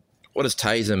 What does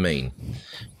taser mean?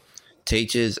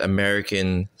 Teaches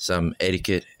American some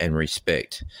etiquette and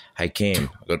respect. Hey, Cam,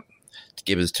 I've got to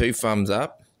give us 2 thumbs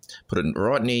up, put it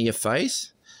right near your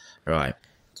face. Right.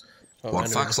 What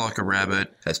fucks like a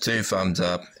rabbit, has 2 thumbs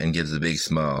up, and gives a big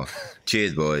smile.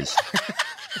 Cheers, boys.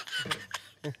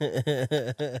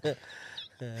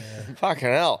 Fucking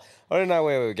hell. I didn't know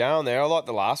where we were going there. I like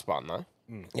the last one, though.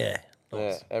 Yeah.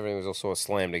 Yeah, everything was all sort of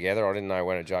slammed together. I didn't know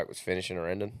when a joke was finishing or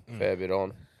ending. Fair bit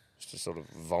on. Just to sort of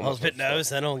vomit. I was a bit nervous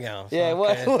then, all going. Yeah,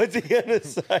 fuck, what's he going to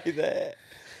say there?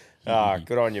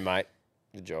 Good on you, mate.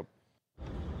 Good job.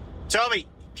 Tommy,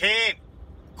 Cam,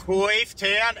 Queef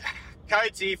Town,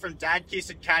 Coates here from Dad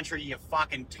Kissing Country, you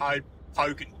fucking toad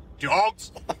poking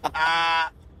dogs.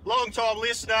 Long time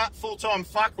listener, full time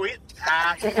fuckwit.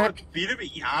 Got a bit of a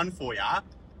yarn for ya.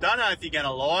 Don't know if you're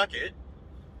gonna like it,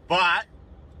 but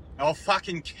I'll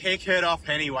fucking kick it off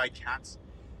anyway, cunts.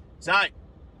 So,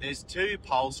 there's 2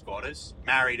 pole squatters,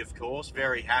 married of course,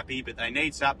 very happy, but they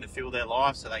need something to fill their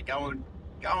life, so they go and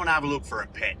have a look for a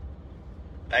pet.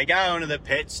 They go into the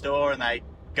pet store and they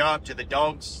go up to the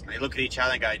dogs, they look at each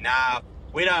other and go, nah,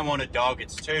 we don't want a dog,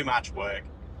 it's too much work.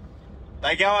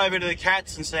 They go over to the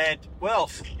cats and said, well,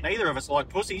 neither of us like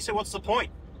pussy, so what's the point?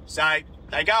 So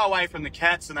they go away from the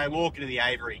cats and they walk into the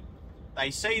aviary. They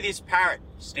see this parrot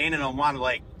standing on one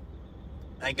leg.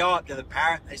 They go up to the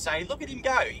parrot, they say, look at him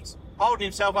go, he's holding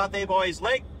himself up there by his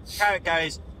leg. Parrot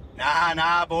goes,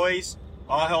 nah, boys,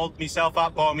 I hold myself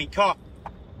up by me cock.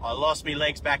 I lost me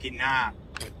legs back in nah.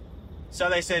 So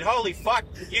they said, holy fuck,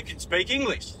 you can speak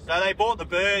English. So they bought the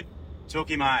bird, took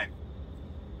him home.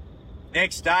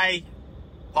 Next day,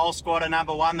 pole squatter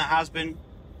number 1, the husband,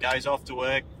 goes off to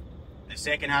work. The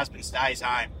second husband stays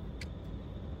home.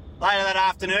 Later that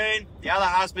afternoon, the other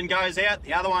husband goes out,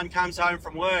 the other one comes home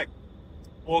from work.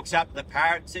 Walks up to the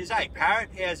parrot and says, hey, parrot,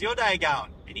 how's your day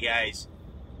going? And he goes,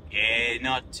 yeah,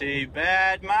 not too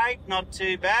bad, mate, not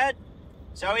too bad.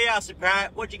 So he asked the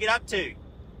parrot, what'd you get up to?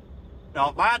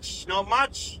 Not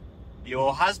much.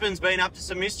 Your husband's been up to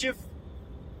some mischief?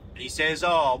 And he says,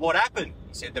 oh, what happened?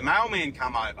 He said, the mailman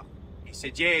come over. He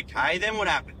said, yeah, okay, then what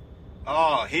happened?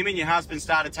 Oh, him and your husband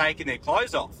started taking their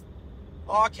clothes off.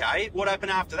 Okay, what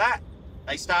happened after that?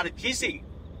 They started kissing.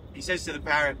 He says to the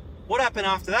parrot, what happened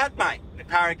after that, mate? The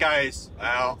parrot goes,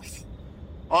 well,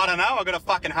 I don't know, I got a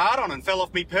fucking hard on and fell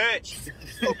off me perch.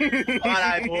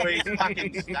 I know, boys,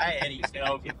 fucking stay at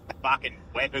yourself, you fucking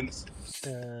weapons.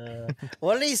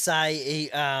 What did he say?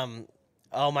 He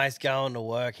almost going to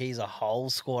work. He's a hole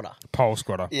squatter. Pole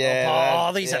squatter. Yeah.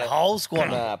 Oh, he said hole squatter.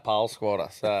 Nah, pole squatter.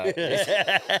 So,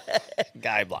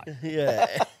 gay bloke. Yeah.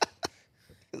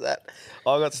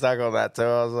 I got stuck on that too.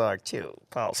 I was like, chill,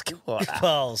 pole squatter.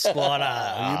 Pole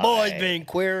squatter. You boys been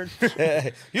queering.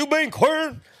 You been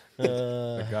queering.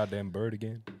 A goddamn bird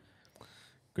again.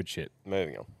 Good shit.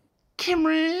 Moving on.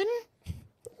 Cameron.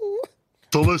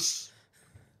 Thomas.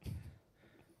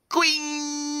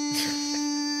 Queen.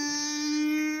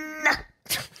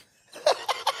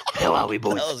 How are we,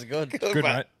 boys? That was good. Good,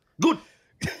 mate. Good.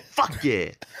 Fuck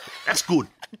yeah. That's good.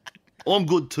 I'm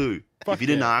good too. If you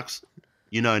didn't ask,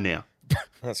 you know now.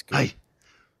 That's good. Hey,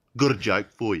 got a joke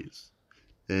for you.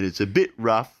 And it's a bit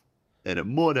rough, and it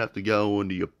might have to go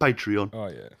onto your Patreon. Oh,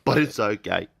 yeah. But it's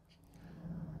okay.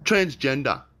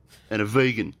 Transgender and a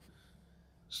vegan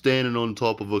standing on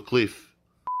top of a cliff.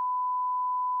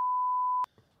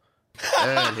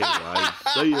 And anyway,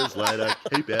 see you later.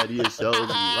 Keep out of yourselves. And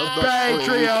love the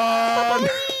Patreon.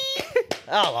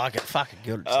 I like it. Fucking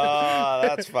good. Oh,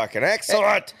 that's fucking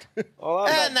excellent. I love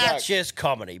And that that's joke. just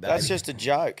comedy, baby. That's just a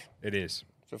joke. It is.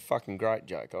 It's a fucking great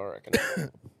joke, I reckon.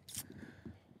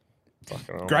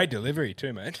 Fucking Great delivery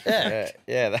too, mate. Yeah,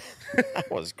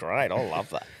 that was great. I love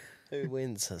that. Who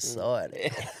wins society?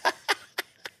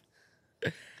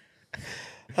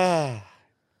 How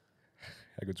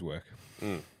good's work?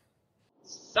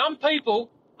 Some people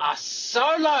are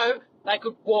so low they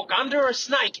could walk under a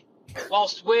snake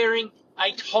whilst wearing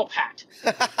a top hat.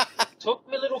 Took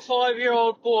my little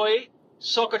 5-year-old boy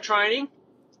soccer training.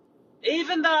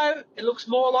 Even though it looks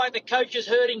more like the coach is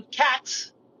herding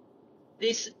cats,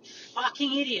 this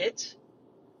fucking idiot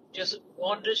just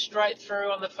wandered straight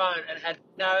through on the phone and had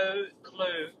no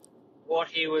clue what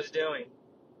he was doing.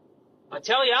 I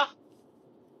tell ya,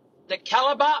 the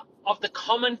caliber of the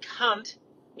common cunt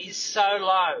is so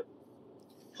low.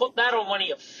 Put that on one of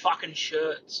your fucking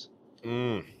shirts.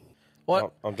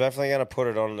 What? I'm definitely going to put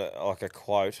it on like a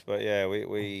quote, but yeah,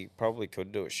 we probably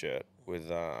could do a shirt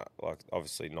with like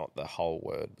obviously not the whole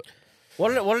word, but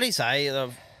What did he say?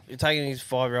 You're taking his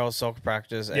 5-year-old soccer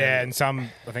practice. And Yeah, and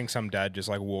I think some dad just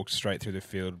like walked straight through the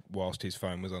field whilst his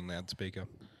phone was on loudspeaker.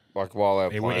 Like while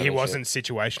they were playing. He wasn't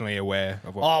situationally aware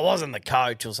of what. Oh, it wasn't the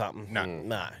coach or something. No.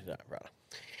 No, brother.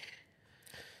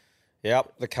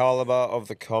 Yep, the calibre of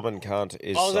the common cunt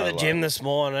is I was so at the gym low. this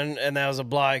morning and there was a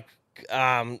bloke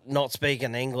not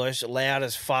speaking English, loud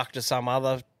as fuck to some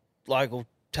other local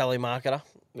telemarketer.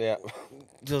 Yeah.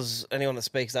 Because anyone that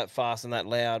speaks that fast and that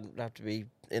loud would have to be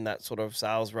in that sort of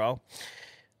sales role.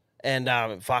 And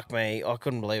fuck me, I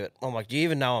couldn't believe it. I'm like, do you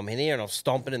even know I'm in here? And I'm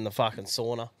stomping in the fucking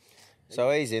sauna. So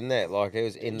he's in there, like he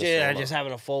was in the Yeah, sauna. just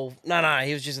having a full... No,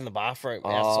 he was just in the bathroom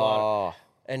outside.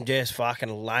 And just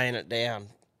fucking laying it down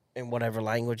in whatever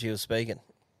language he was speaking.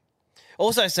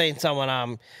 Also seen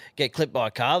someone get clipped by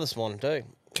a car this morning too.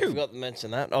 I forgot to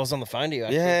mention that. I was on the phone to you,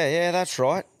 actually. Yeah, that's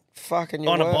right. Fucking you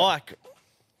On were. a bike.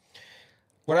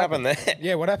 What happened there?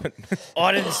 Yeah, what happened?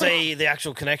 I didn't see the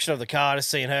actual connection of the car. I just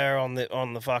seen her on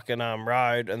the fucking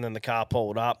road, and then the car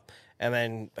pulled up, and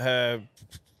then her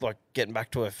like getting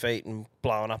back to her feet and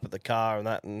blowing up at the car and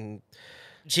that, and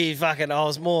she fucking. I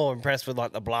was more impressed with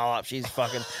like the blow up. She's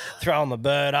fucking throwing the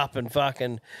bird up and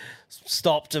fucking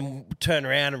stopped and turned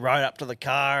around and rode up to the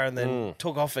car and then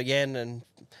took off again and.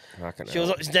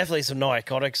 There's definitely some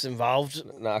narcotics involved.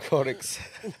 Narcotics.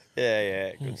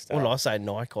 Yeah, good stuff. What did I say?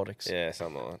 Narcotics. Yeah,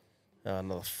 something like that. Oh,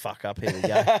 another fuck up. Here we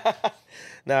go.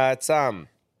 No, it's one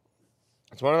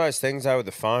of those things though with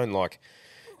the phone. Like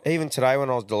even today when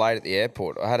I was delayed at the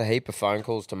airport, I had a heap of phone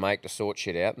calls to make to sort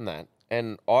shit out and that.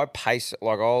 And I pace it,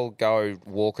 like I'll go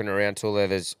walking around till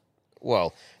there's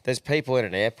people in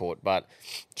an airport, but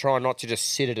try not to just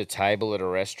sit at a table at a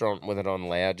restaurant with it on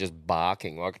loud, just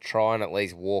barking. Like try and at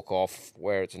least walk off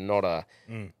where it's not a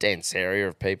dense area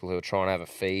of people who are trying to have a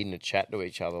feed and a chat to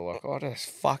each other. Like,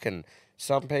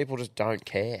 some people just don't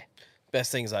care.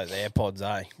 Best thing's those AirPods,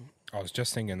 eh? I was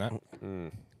just thinking that.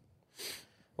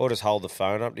 Or just hold the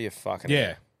phone up to your fucking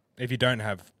Yeah. If you don't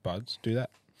have buds, do that.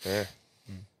 Yeah.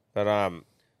 But,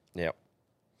 yeah.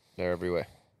 They're everywhere.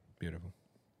 Beautiful.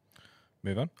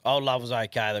 Move on. Old Love was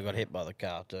okay. They got hit by the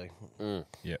car too.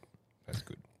 Yep, that's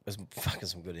good. There's fucking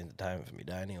some good entertainment for me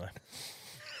day anyway.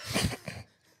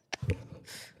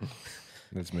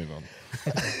 Let's move on.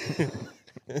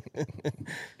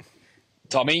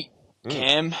 Tommy,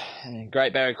 Cam,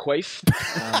 Great Barrier Queef.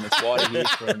 It's Whitey here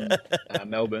from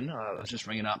Melbourne. I was just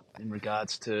ringing up in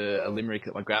regards to a limerick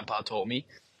that my grandpa taught me,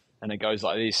 and it goes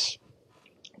like this.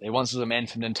 There once was a man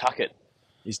from Nantucket.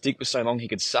 His dick was so long he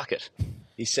could suck it.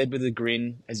 He said with a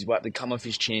grin as he wiped the cum off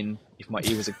his chin, if my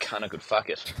ear was a cunt, I could fuck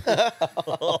it.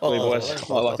 Boys,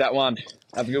 I like that one.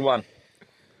 Have a good one.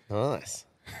 Nice.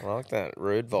 I like that.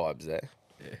 Rude vibes there.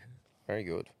 Yeah. Very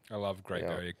good. I love Great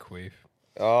Barrier Queef.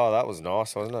 Oh, that was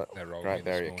nice, wasn't it? That rolled Great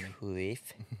me this Barrier morning. Queef.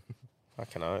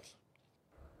 Fucking oath.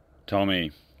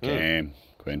 Tommy, Cam,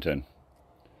 Quentin,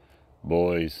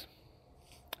 boys.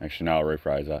 Actually, no, I'll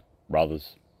rephrase that.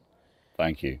 Brothers,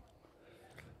 thank you.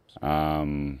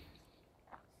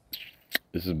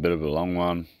 This is a bit of a long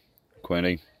one,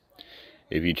 Quenty.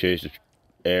 If you choose to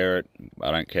air it, I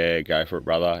don't care. Go for it,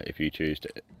 brother. If you choose to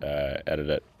edit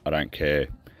it, I don't care.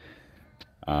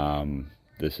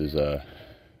 This is a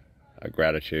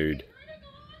gratitude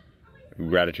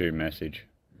message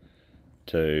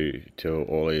to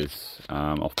all his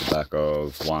off the back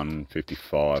of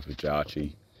 155 with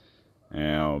Jarchi.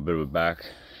 Now, a bit of a back.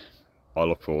 I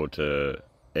look forward to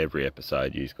every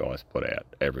episode you guys put out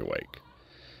every week.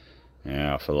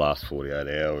 Now, for the last 48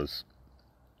 hours,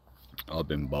 I've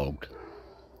been bogged,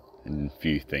 and a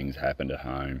few things happened at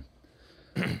home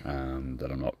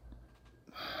that I'm not.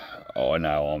 I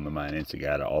know I'm the main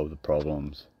instigator of the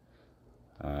problems.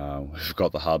 We've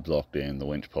got the hubs locked in, the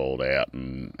winch pulled out,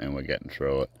 and we're getting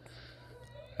through it.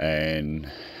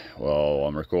 And, well,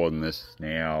 I'm recording this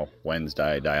now,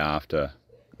 Wednesday, day after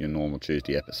your normal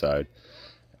Tuesday episode.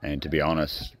 And to be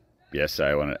honest,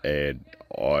 yesterday when it aired,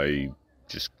 I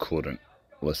just couldn't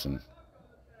listen.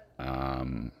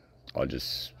 I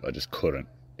just couldn't.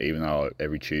 Even though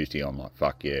every Tuesday I'm like,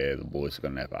 fuck yeah, the boys are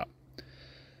going to nap up.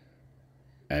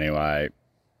 Anyway,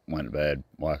 went to bed,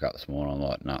 woke up this morning, I'm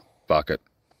like, nah, fuck it.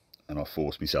 And I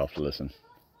forced myself to listen.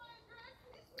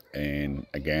 And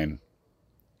again,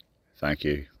 thank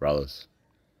you, brothers.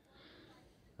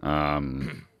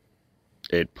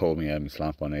 It pulled me out of my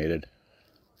slump I needed.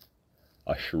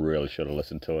 I really should have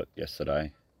listened to it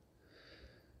yesterday.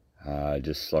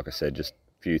 Just like I said, just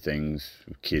a few things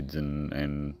with kids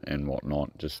and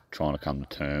whatnot, just trying to come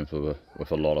to terms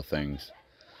with a lot of things.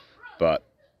 But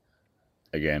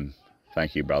again,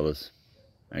 thank you, brothers.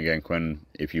 Again, Quinn,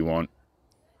 if you want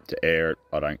to air it,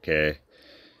 I don't care.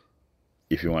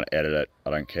 If you want to edit it,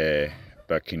 I don't care.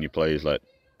 but can you please let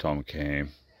Tom and Cam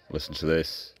listen to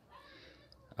this?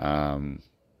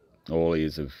 All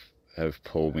ears have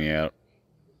pulled me out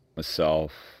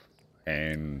myself,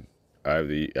 and over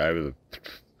the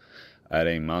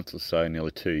 18 months or so,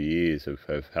 nearly 2 years,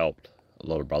 have helped a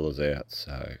lot of brothers out.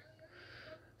 So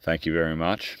thank you very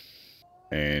much.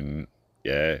 And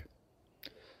yeah.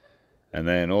 And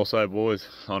then also, boys,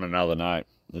 on another note,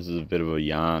 this is a bit of a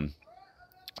yarn.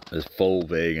 There's full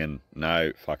vegan,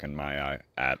 no fucking mayo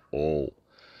at all.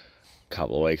 A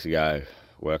couple of weeks ago,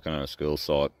 working on a school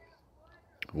site,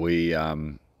 we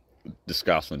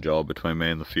discussing the job between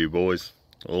me and the few boys.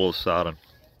 All of a sudden,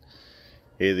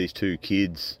 here these two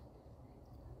kids,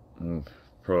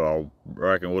 probably I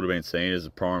reckon would have been seen as a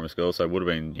primary school, so would have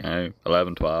been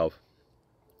 11, 12.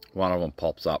 One of them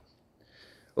pops up.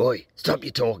 Oi, stop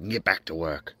your talk and get back to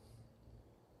work.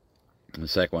 And the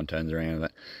second one turns around and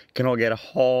like, can I get a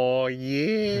oh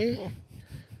yeah?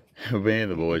 Me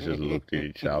and the boys just looked at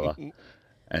each other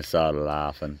and started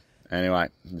laughing. Anyway,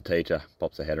 the teacher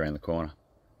pops her head around the corner.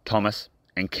 Thomas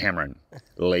and Cameron,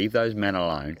 leave those men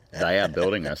alone. They are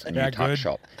building us a new tuck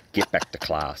shop. Get back to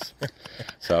class.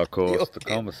 So, of course, the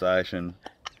conversation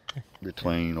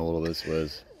between all of us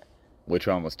was which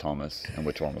one was Thomas and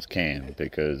which one was Cam,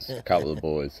 because a couple of the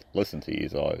boys listened to you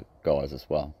guys as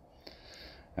well.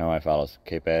 Anyway, fellas,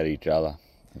 keep out of each other.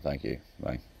 Thank you.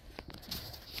 Bye.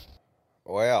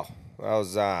 Wow,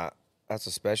 that's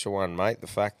a special one, mate. The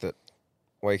fact that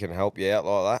we can help you out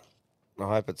like that.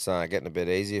 I hope it's getting a bit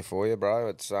easier for you, bro.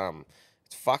 It's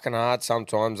fucking hard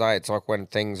sometimes, eh? It's like when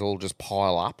things all just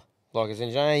pile up. Like, as in,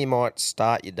 you might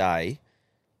start your day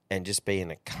and just be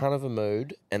in a kind of a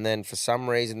mood, and then for some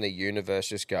reason the universe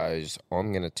just goes,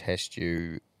 I'm going to test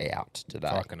you out today.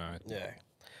 Fucking oath. Yeah.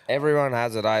 Everyone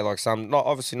has it, eh? Like some,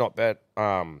 obviously not bad,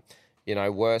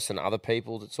 worse than other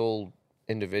people. It's all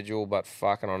individual, but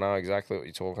fucking I know exactly what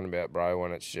you're talking about, bro,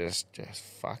 when it's just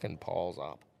fucking piles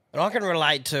up. And I can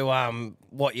relate to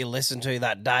what you listened to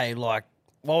that day. Like,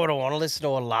 why would I want to listen to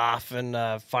a laugh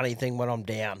and funny thing when I'm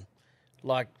down?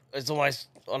 Like, it's almost,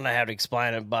 I don't know how to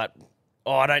explain it, but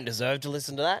I don't deserve to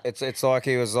listen to that. It's like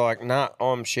he was like, nah,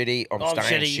 I'm shitty. I'm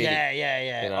staying shitty.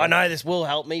 Yeah. You know? I know this will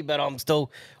help me, but I'm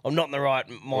not in the right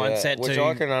mindset which to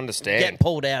I can understand. Get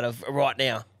pulled out of right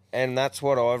now. And that's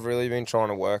what I've really been trying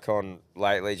to work on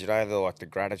lately. You know, the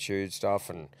gratitude stuff,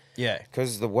 and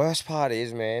because the worst part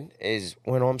is, man, is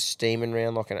when I'm steaming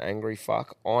around like an angry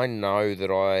fuck. I know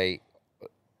that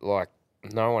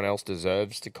no one else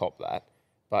deserves to cop that,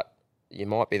 but you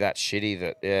might be that shitty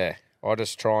that I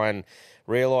just try and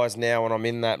realise now when I'm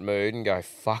in that mood and go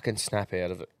fucking snap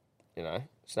out of it,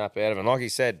 snap out of it. And like he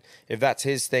said, if that's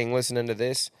his thing, listening to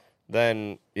this,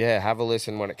 then, have a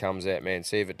listen when it comes out, man.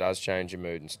 See if it does change your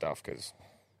mood and stuff, because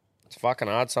it's fucking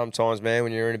hard sometimes, man,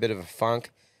 when you're in a bit of a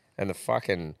funk and the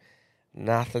fucking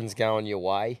nothing's going your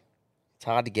way. It's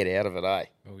hard to get out of it, eh?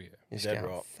 Oh, yeah. You're just Dead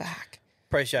going, right. fuck.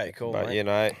 Appreciate your call, But,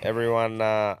 mate. everyone,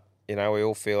 we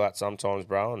all feel that sometimes,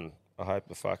 bro, and I hope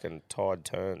the fucking tide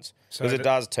turns. Because it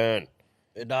does turn.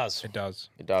 It does. It does.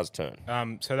 It does turn.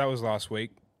 So that was last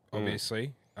week,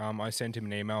 obviously. I sent him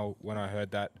an email when I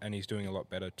heard that, and he's doing a lot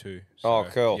better too. So,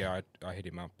 cool. Yeah, I hit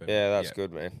him up. But, that's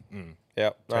good, man.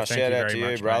 Yep. So No, thank shout you out to very you,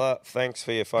 much, brother. mate. Thanks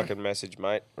for your fucking message,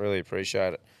 mate. Really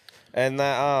appreciate it. And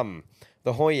that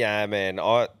the Hoya, man,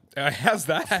 how's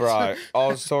that, bro? I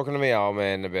was talking to my old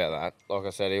man about that. Like I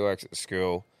said, he works at the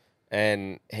school,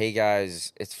 and he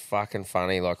goes, "It's fucking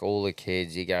funny. Like all the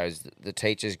kids, he goes, the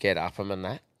teachers get up them and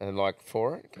that, and like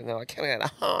for it, and they're like, can I get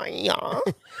a Hoya?"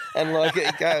 And like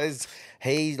he goes.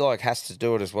 He like has to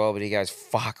do it as well, but he goes,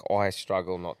 "Fuck, I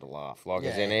struggle not to laugh." Like,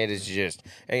 as in it is just,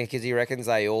 and because he reckons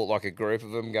they all like a group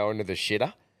of them go into the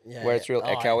shitter, where it's real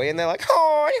echoey, and they're like,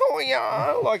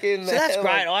 "Hi, like in So there. that's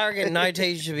great. Like, I reckon no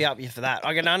teacher should be up you for that.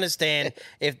 I can understand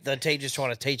if the teacher's trying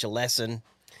to teach a lesson.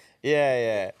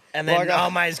 Yeah. And then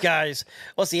Like, mate goes,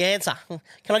 "What's the answer?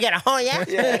 Can I get a Hoya?"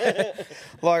 Yeah.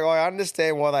 Like, I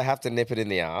understand why they have to nip it in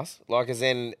the ass. Like, as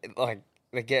in, like,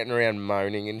 they're getting around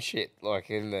moaning and shit, like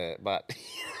in the, but.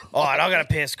 All right, I got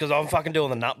to piss because I'm fucking doing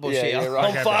the nut bush here. Yeah,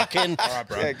 right. I'm fucking. All right,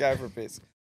 bro. Yeah, go for a piss.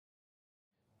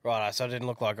 Right, so it didn't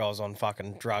look like I was on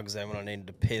fucking drugs then when I needed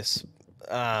to piss.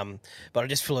 But I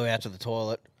just flew out to the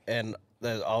toilet, and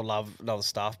I'll love another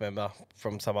staff member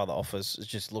from some other office is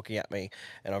just looking at me,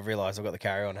 and I've realised I've got the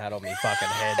carry-on hat on my fucking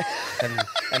head,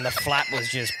 and the flap was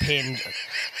just pinned,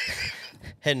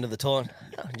 heading to the toilet.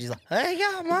 And she's like, "There you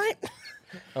go, mate."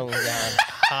 I'm going,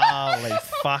 holy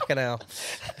fucking hell.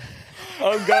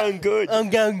 I'm going good. I'm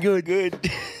going good.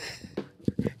 Good.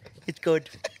 It's good.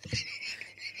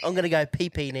 I'm going to go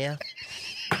pee-pee now.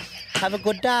 Have a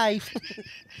good day.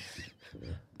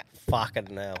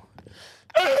 Fucking hell.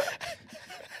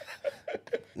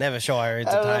 Never Shire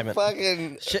Entertainment.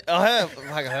 Fucking.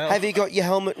 Have you got your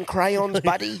helmet and crayons,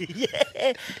 buddy?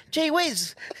 Yeah. Gee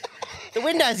whiz. The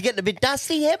windows are getting a bit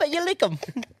dusty. How about you lick them?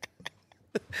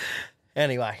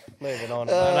 Anyway, moving on.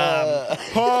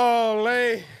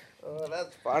 Holy. Oh,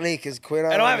 that's funny because Quinn.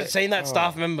 And I haven't seen that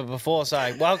staff member before,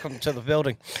 so welcome to the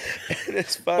building.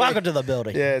 It's funny. Welcome to the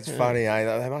building. Yeah, it's funny,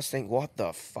 eh? They must think, what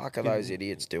the fuck are those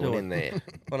idiots doing in there?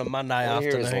 On a Monday All you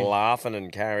hear is afternoon. laughing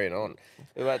and carrying on.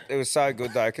 It was so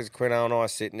good, though, because Quino and I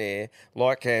sitting there,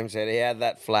 like Cam said, he had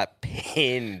that flap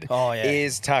pinned. Oh, yeah.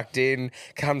 Ears tucked in,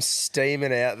 comes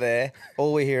steaming out there.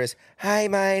 All we hear is, hey,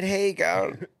 mate, how you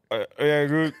going? Yeah,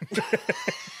 good.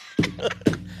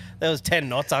 There was 10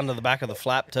 knots under the back of the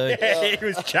flap too. Yeah, he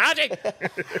was charging.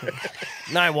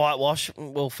 No whitewash.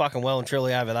 We're fucking well and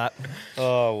truly over that.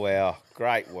 Oh, wow.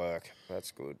 Great work.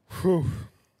 That's good.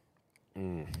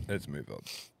 Let's move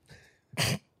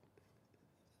on.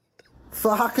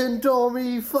 Fucking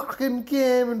Tommy, fucking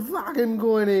Cam, and fucking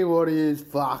Quinny, what are you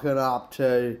fucking up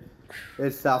to?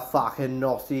 It's the fucking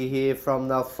Nossie here from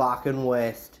the fucking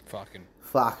west.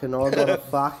 Fucking, I got a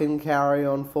fucking carry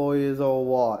on for yous or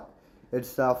what?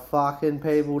 It's the fucking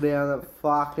people down at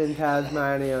fucking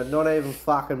Tasmania. Not even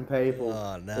fucking people.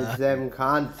 Oh, no. It's them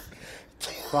cunts.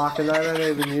 Fucking, they don't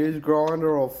even use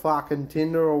Grindr or fucking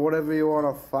Tinder or whatever you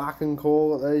want to fucking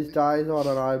call it these days. I don't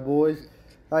know, boys.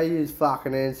 They use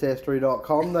fucking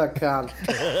Ancestry.com, the cunt.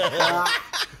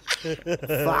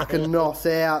 Fucking nos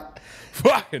out.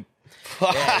 Fucking.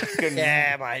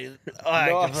 Yeah, mate.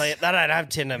 They don't have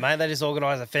Tinder, mate. They just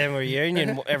organise a family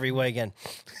reunion every weekend.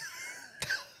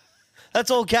 Let's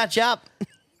all catch up.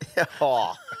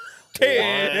 Oh,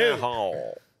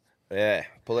 wow. Yeah,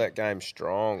 pull that game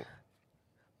strong.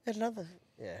 Another.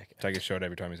 Yeah. Take a shot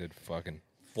every time he said fucking.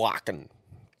 Fucking.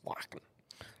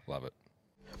 Love it.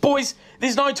 Boys,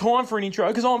 there's no time for an intro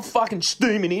because I'm fucking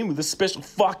steaming in with a special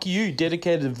fuck you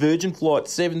dedicated to Virgin Flight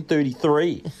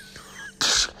 733.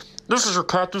 This is your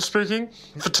captain speaking.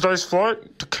 For today's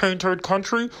flight to Cane-Toad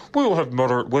Country, we will have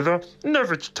moderate weather, an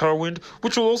average tailwind,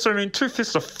 which will also mean 2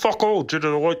 fifths of fuck all due to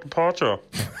the late departure.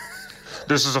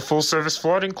 This is a full-service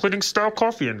flight including stale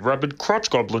coffee and rabid crotch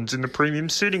goblins in the premium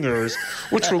seating areas,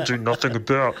 which we'll do nothing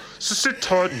about. So sit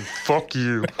tight and fuck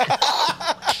you.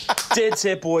 Dead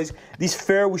set, boys. This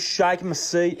fella was shaking my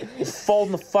seat,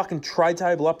 folding the fucking tray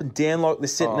table up and down like they're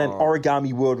setting an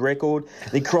origami world record,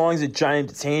 then crying as it jammed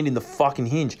its hand in the fucking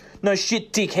hinge. No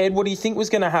shit, dickhead, what do you think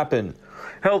was going to happen?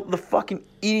 Hell, the fucking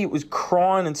idiot was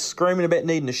crying and screaming about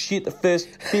needing a shit the first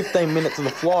 15 minutes of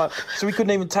the flight, so we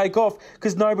couldn't even take off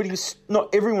because not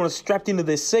everyone was strapped into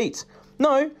their seats.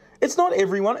 No, it's not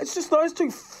everyone, it's just those two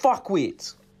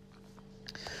fuckwits.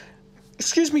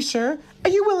 Excuse me, sir,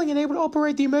 are you willing and able to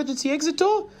operate the emergency exit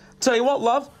door? Tell you what,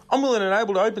 love, I'm willing and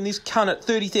able to open this cunt at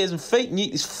 30,000 feet and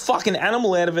eat this fucking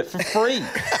animal out of it for free.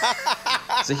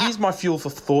 So here's my fuel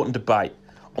for thought and debate.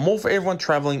 I'm all for everyone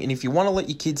travelling, and if you want to let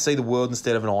your kids see the world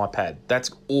instead of an iPad, that's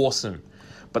awesome.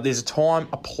 But there's a time,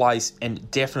 a place,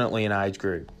 and definitely an age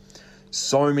group.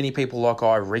 So many people like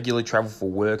I regularly travel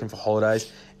for work and for holidays,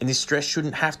 and this stress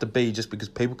shouldn't have to be just because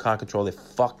people can't control their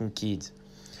fucking kids.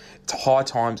 It's high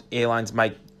times airlines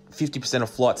make 50% of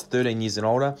flights 13 years and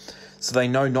older, so they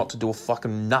know not to do a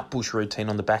fucking nutbush routine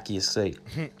on the back of your seat.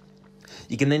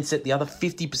 You can then set the other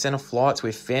 50% of flights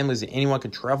where families and anyone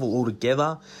can travel all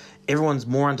together. Everyone's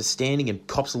more understanding and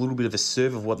cops a little bit of a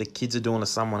serve of what their kids are doing to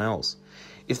someone else.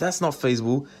 If that's not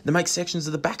feasible, then make sections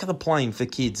at the back of the plane for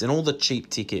kids and all the cheap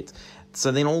tickets.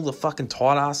 So then all the fucking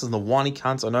tight asses and the whiny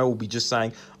cunts I know will be just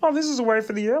saying, oh, this is a way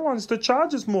for the airlines to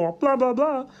charge us more, blah, blah,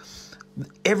 blah.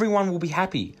 Everyone will be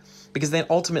happy. Because then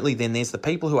ultimately then there's the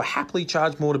people who are happily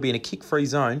charged more to be in a kick-free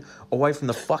zone away from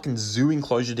the fucking zoo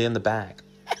enclosure down the back.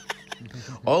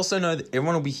 I also know that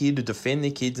everyone will be here to defend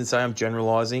their kids and say I'm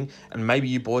generalising, and maybe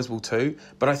you boys will too,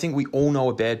 but I think we all know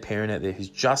a bad parent out there who's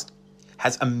just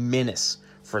has a menace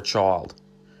for a child.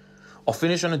 I'll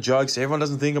finish on a joke so everyone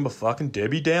doesn't think I'm a fucking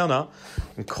Debbie Downer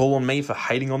and call on me for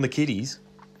hating on the kiddies.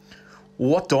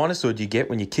 What dinosaur do you get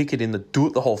when you kick it in the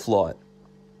do-it-the-whole flight?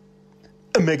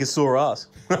 A Megasaurus.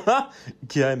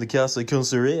 Came the castle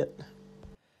considerate.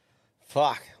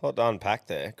 Fuck, what to unpack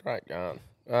there. Great going.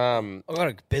 I got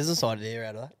a business idea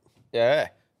out of that. Yeah.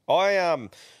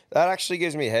 That actually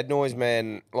gives me head noise,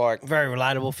 man. Like, very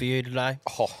relatable for you today.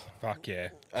 Oh, fuck yeah.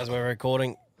 As we're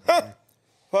recording.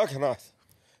 Fucking oath.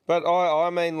 But I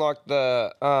mean like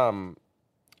the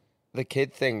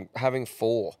kid thing, having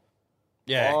 4.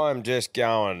 Yeah. I'm just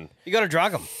going. You got to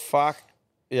drug them. Fuck.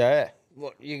 Yeah.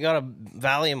 What, you got to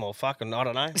Valium or fucking, I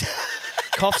don't know.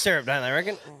 Cough syrup, don't they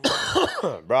reckon?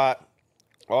 Right.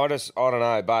 I don't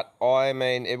know, but I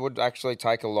mean, it would actually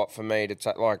take a lot for me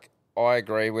to like I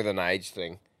agree with an age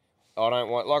thing. I don't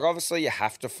want, like, obviously you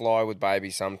have to fly with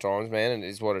babies sometimes, man, and it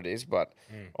is what it is, but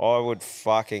I would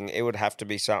it would have to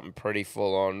be something pretty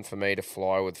full on for me to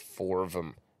fly with 4 of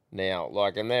them now.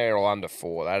 Like, and they're all under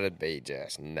 4. That'd be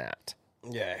just nut.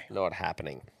 Yeah. Not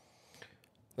happening.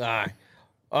 No.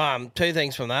 2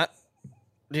 things from that.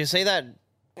 Do you see that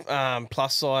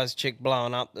plus size chick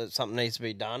blowing up that something needs to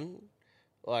be done?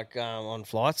 Like on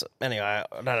flights. Anyway, I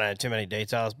don't know too many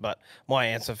details, but my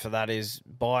answer for that is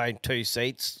buy 2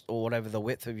 seats or whatever the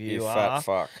width of you are. Fat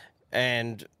fuck.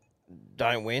 And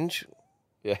don't whinge.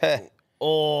 Yeah.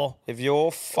 Or if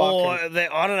you're fucking...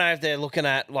 I don't know if they're looking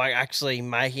at like actually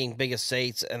making bigger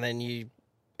seats and then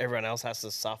everyone else has to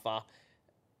suffer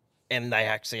and they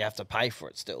actually have to pay for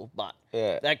it still. But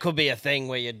that could be a thing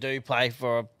where you do pay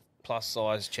for a plus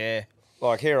size chair.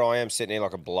 Like, here I am sitting here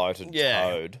like a bloated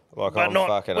toad. Like, But I'm not-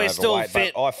 fucking we're overweight, still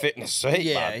fit. but I fit in a seat,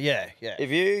 Yeah, bud. yeah. If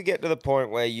you get to the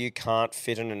point where you can't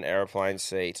fit in an aeroplane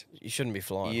seat... You shouldn't be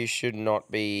flying. You should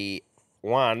not be,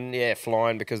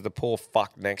 flying because the poor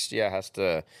fuck next to you has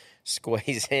to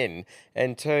squeeze in.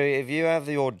 And 2, if you have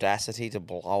the audacity to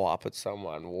blow up at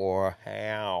someone,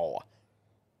 how?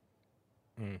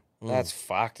 That's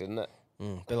fucked, isn't it?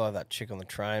 A bit like that chick on the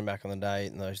train back in the day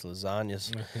eating those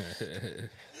lasagnas.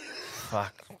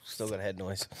 Fuck, still got head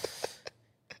noise.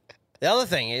 The other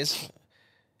thing is,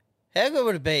 how good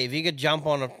would it be if you could jump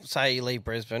on say you leave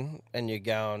Brisbane and you're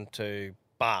going to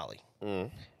Bali,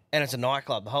 and it's a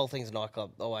nightclub. The whole thing's a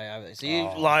nightclub the way over there. So you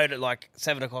load at like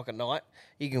 7 o'clock at night.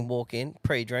 You can walk in,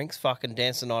 pre-drinks, fucking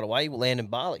dance the night away. You land in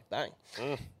Bali. Bang.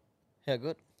 How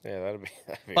good. Yeah, that'd be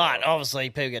But obviously,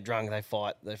 people get drunk, they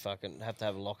fight, they fucking have to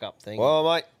have a lock-up thing. Well,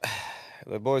 mate,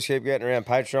 the boys keep getting around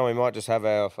Patreon. We might just have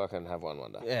have one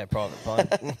one day. Yeah, private plane.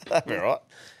 That'd be right.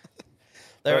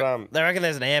 They reckon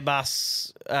there's an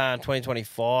Airbus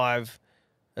 2025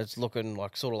 that's looking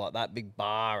like sort of like that big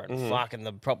bar and fucking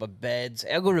the proper beds.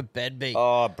 How good would a bed be?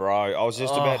 Oh, bro, I was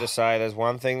just about to say there's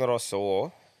one thing that I saw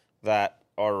that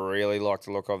I really like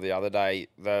the look of the other day.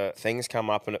 The things come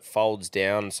up and it folds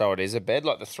down, so it is a bed,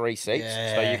 like the 3 seats.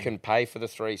 So Yeah. you can pay for the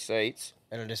 3 seats.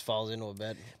 And it just folds into a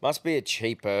bed. Must be a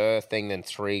cheaper thing than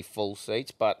 3 full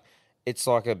seats, but it's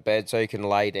like a bed so you can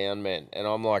lay down, man. And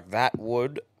I'm like, that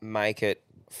would make it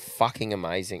fucking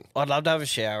amazing. I'd love to have a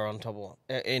shower on top of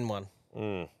in one.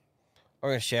 Mm.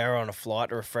 Or a shower on a flight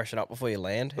to refresh it up before you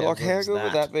land. Like, how good's good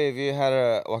would that be if you had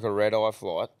a red-eye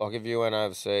flight? Like, if you went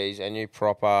overseas and you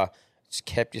proper just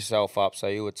kept yourself up so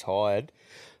you were tired.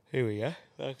 Here we go.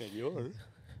 Okay, yours.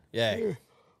 Yeah.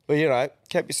 Well, you know,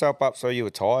 kept yourself up so you were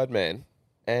tired, man,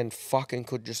 and fucking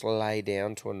could just lay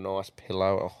down to a nice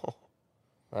pillow. Oh,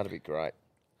 that'd be great.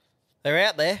 They're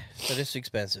out there, but it's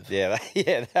expensive. Yeah,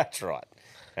 that's right.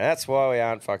 And that's why we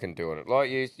aren't fucking doing it. Like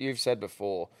you've said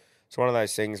before, it's one of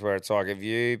those things where it's like if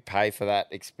you pay for that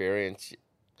experience,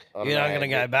 You're not going to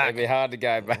go back. It'd be hard to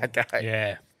go back. Eh?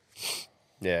 Yeah.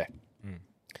 Yeah.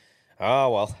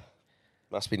 Oh, well.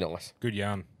 Must be nice. Good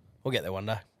yarn. We'll get there one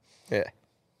day. Yeah.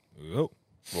 Well,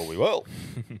 we will.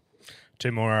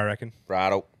 2 more, I reckon.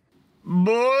 Righto.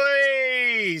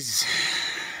 Boys!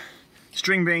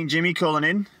 String Bean Jimmy calling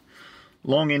in.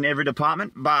 Long in every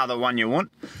department, bar the one you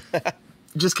want.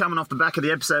 Just coming off the back of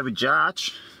the episode with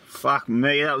Jarch. Fuck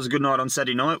me, that was a good night on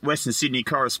Saturday night. Western Sydney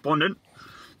correspondent.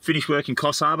 Finished work in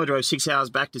Coffs Harbour, drove 6 hours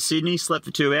back to Sydney, slept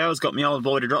for 2 hours, got my old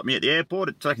boy to drop me at the airport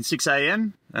at fucking 6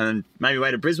 a.m. and maybe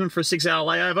way to Brisbane for a 6-hour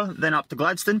layover, then up to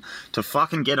Gladstone to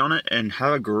fucking get on it and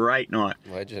have a great night.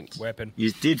 Legend. Weapon.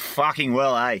 You did fucking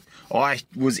well, eh? I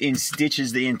was in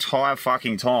stitches the entire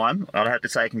fucking time. I'd have to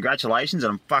say congratulations,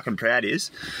 and I'm fucking proud of you.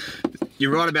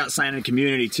 You're right about saying in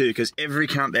community too, because every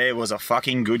cunt there was a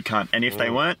fucking good cunt, and if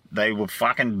they weren't, they were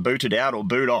fucking booted out or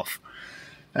boot off.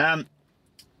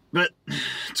 But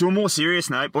to a more serious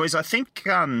note, boys, I think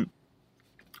I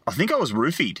was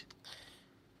roofied.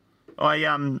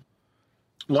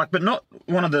 But not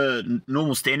one of the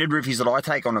normal standard roofies that I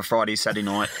take on a Friday, Saturday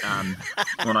night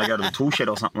when I go to the tool shed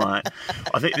or something like that.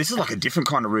 I think this is like a different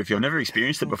kind of roofie. I've never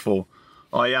experienced it before.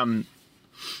 I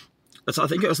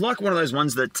think it was like one of those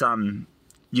ones that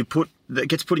that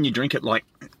gets put in your drink at like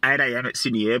 8 a.m. at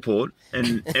Sydney Airport,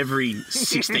 and every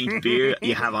 16th beer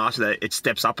you have after that, it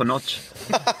steps up a notch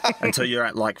until you're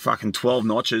at like fucking 12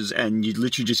 notches, and you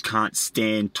literally just can't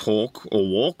stand, talk, or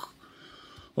walk.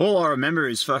 All I remember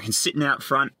is fucking sitting out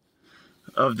front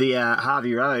of the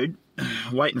Harvey Road,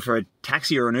 waiting for a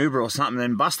taxi or an Uber or something.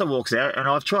 Then Buster walks out, and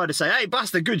I've tried to say, "Hey,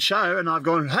 Buster, good show," and I've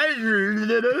gone, "Hey."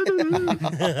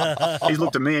 He's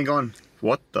looked at me and gone,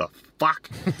 "What the fuck?"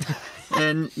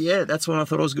 And yeah, that's when I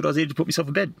thought it was a good idea to put myself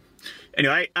in bed.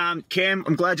 Anyway, Cam,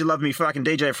 I'm glad you love me fucking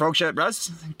DJ Frog shirt,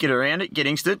 bros. Get around it, get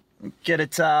inked it, get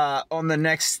it on the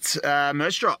next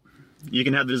merch drop. You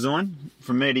can have the design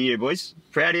from me to you, boys.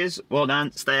 Proud of you. Well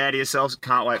done. Stay out of yourselves.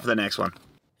 Can't wait for the next one.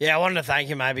 Yeah, I wanted to thank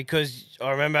you, mate, because I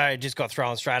remember it just got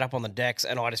thrown straight up on the decks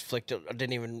and I just flicked it. I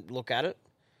didn't even look at it.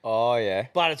 Oh, yeah.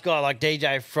 But it's got like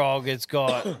DJ Frog. It's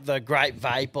got the great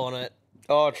vape on it.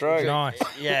 Oh, true. Nice.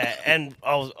 Yeah, and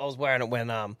I was wearing it when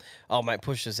old mate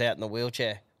pushed us out in the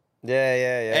wheelchair.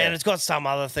 Yeah. And it's got some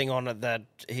other thing on it that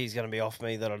he's going to be off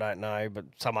me that I don't know, but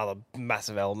some other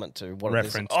massive element to what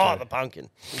Reference it is. Oh, to- the pumpkin.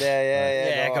 Yeah.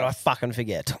 Yeah, nice. could I fucking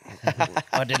forget?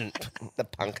 I didn't. The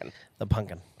pumpkin. The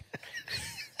pumpkin.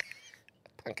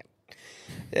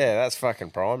 Yeah, that's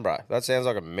fucking prime, bro. That sounds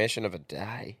like a mission of a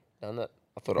day, doesn't it?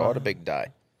 I thought I had a big day.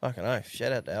 Fucking oath.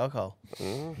 Shout out to alcohol.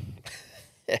 Mm.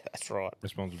 Yeah, that's right.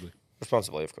 Responsibly.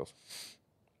 Responsibly, of course.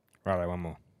 Righto, one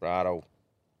more. Righto.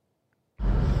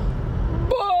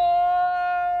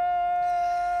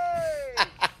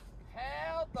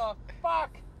 How the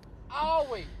fuck are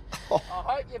we? I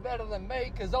hope you're better than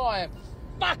me, because I am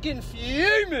fucking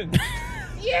fuming.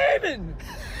 Fuming.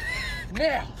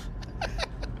 Now,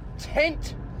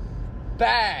 tent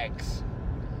bags.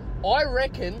 I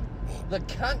reckon the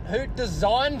cunt who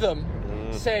designed them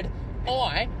said,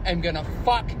 I am going to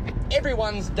fuck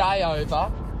everyone's day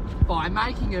over by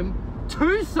making them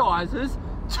 2 sizes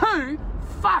too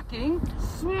fucking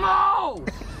small.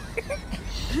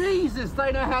 Jesus,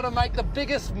 they know how to make the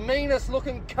biggest, meanest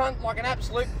looking cunt like an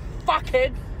absolute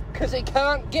fuckhead because he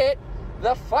can't get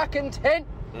the fucking tent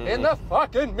in the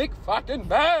fucking McFucking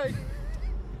bag.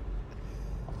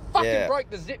 I fucking broke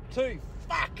the zip too.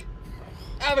 Fuck.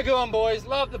 Have a good one, boys.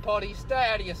 Love the potty. Stay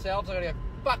out of yourselves. I gotta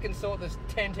fucking sort this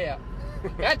tent out.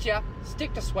 Gotcha.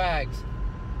 Stick to swags.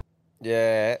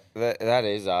 Yeah, that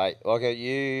is, eh? Like,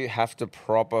 you have to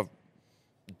proper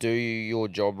do your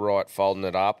job right, folding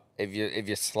it up. If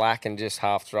you slack and just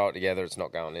half throw it together, it's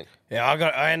not going in. Yeah,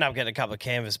 I end up getting a couple of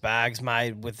canvas bags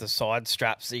made with the side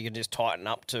straps that you can just tighten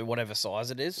up to whatever size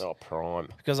it is. Oh, prime.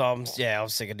 Because I'm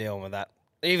sick of dealing with that.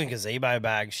 Even gazebo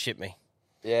bags shit me.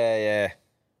 Yeah.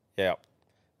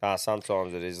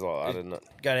 Sometimes it is like that, isn't it?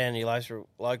 Go down to your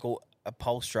local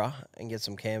upholsterer and get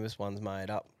some canvas ones made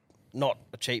up. Not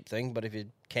a cheap thing, but if you're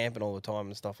camping all the time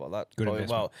and stuff like that, Good probably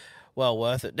investment. well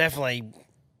worth it. Definitely,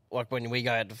 like when we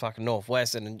go out to fucking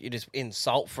Northwest and you're just in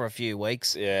salt for a few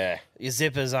weeks. Yeah. Your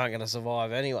zippers aren't going to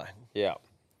survive anyway. Yeah.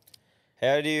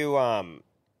 How do you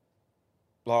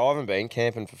I haven't been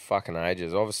camping for fucking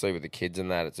ages. Obviously with the kids and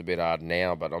that, it's a bit hard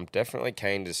now, but I'm definitely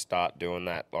keen to start doing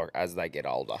that like as they get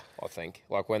older, I think.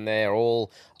 Like when they're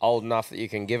all old enough that you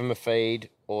can give them a feed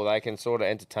or they can sort of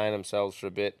entertain themselves for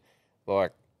a bit.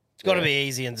 Like It's got to be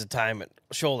easy entertainment.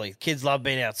 Surely. Kids love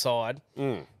being outside.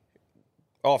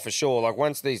 Oh, for sure. Like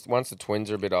once the twins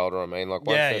are a bit older, I mean, like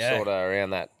once they're sort of around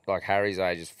that, like Harry's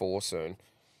age is 4 soon.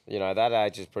 You know, that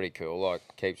age is pretty cool. Like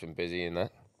keeps them busy in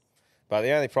that. But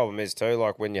the only problem is too,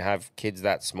 like when you have kids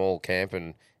that small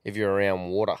camping, if you're around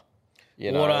water,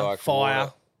 you know, Water, like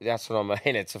fire. That's what I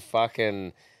mean. It's a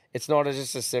fucking. It's not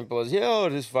just as simple as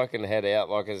just fucking head out.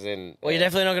 Like as in. Well, you're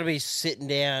definitely not going to be sitting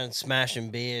down and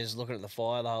smashing beers, looking at the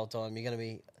fire the whole time. You're going to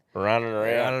be running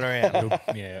around.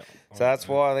 Yeah. So that's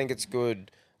why I think it's good.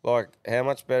 Like, how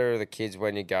much better are the kids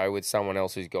when you go with someone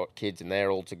else who's got kids and they're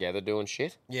all together doing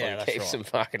shit? Yeah, like, that's keeps right. them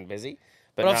fucking busy.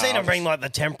 But I've no, seen them bring just- like the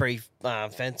temporary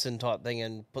fencing type thing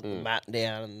and put the mat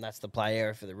down, and that's the play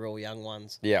area for the real young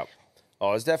ones. Yeah.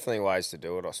 Oh, there's definitely ways to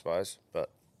do it, I suppose. But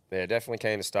yeah, definitely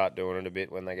keen to start doing it a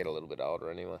bit when they get a little bit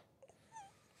older anyway.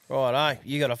 Right,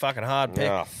 you got a fucking hard pick.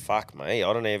 Oh, fuck me.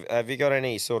 I don't even. Have you got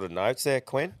any sort of notes there,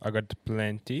 Quinn? I got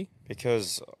plenty.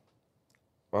 Because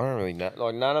I don't really know.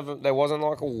 Like, none of them. There wasn't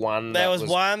like a one. There that was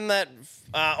one that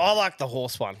I like the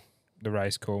horse one. The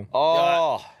race call.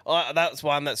 Oh, that's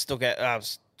one that stood out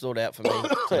for me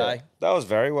today. That was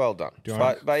very well done. Do you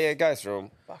want- But yeah, go through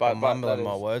them. I'm mumbling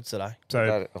my words today.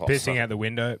 So, pissing out the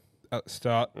window at the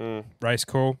start. Race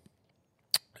call.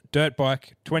 Dirt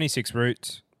bike, 26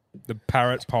 routes. The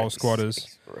Parrot pole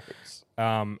squatters.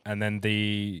 And then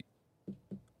the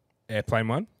airplane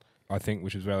one, I think,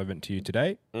 which is relevant to you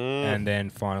today. And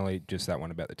then finally, just that one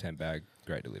about the 10 bag.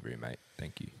 Great delivery, mate.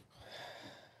 Thank you.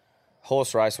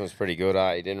 Horse racing was pretty good,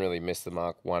 eh? He didn't really miss the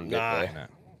mark one bit No. there.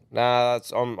 No,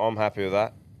 I'm happy with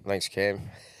that. Thanks, Cam.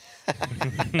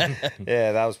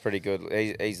 Yeah, that was pretty good.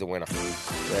 He's the winner.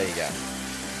 There you go.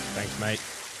 Thanks, mate.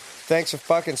 Thanks for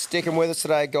fucking sticking with us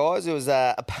today, guys. It was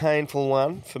a painful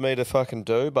one for me to fucking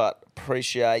do, but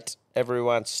appreciate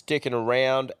everyone sticking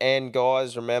around. And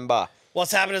guys, remember,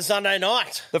 What's happening Sunday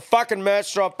night? The fucking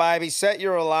merch drop, baby. Set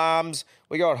your alarms.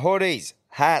 We got hoodies,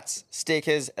 hats,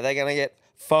 stickers. They're going to get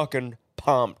fucking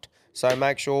pumped. So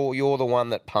make sure you're the one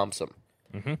that pumps them.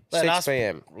 6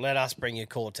 p.m. Let us bring your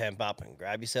core temp up and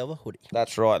grab yourself a hoodie.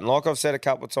 That's right. And like I've said a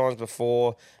couple of times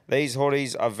before, these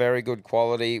hoodies are very good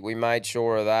quality. We made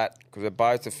sure of that because we're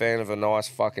both a fan of a nice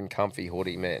fucking comfy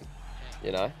hoodie, man.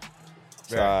 You know?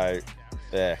 So,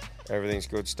 yeah, everything's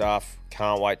good stuff.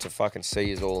 Can't wait to fucking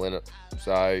see us all in it.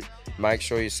 So make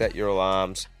sure you set your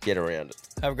alarms. Get around it.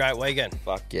 Have a great weekend.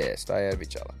 Fuck yeah. Stay out of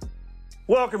each other.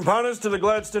 Welcome, punters, to the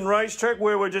Gladstone Racetrack,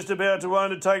 where we're just about to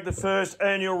undertake the first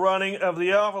annual running of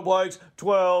the Alpha Blokes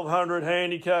 1200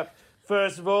 Handicap.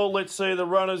 First of all, let's see the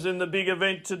runners in the big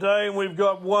event today. And we've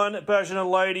got 1 Passionate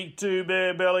Lady, 2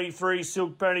 Bare Belly, 3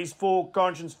 Silk Panties, 4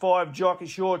 Conscience, 5 Jockey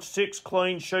Shorts, 6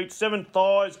 Clean Sheets, 7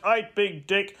 Thighs, 8 Big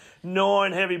Dick,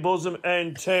 9 Heavy Bosom,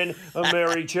 and 10 a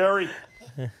Mary Cherry.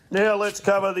 Now let's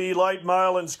cover the late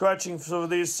mail and scratching for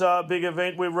this big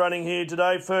event we're running here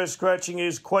today. First scratching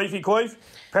is Queefy Queef.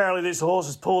 Apparently this horse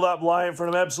is pulled up lame from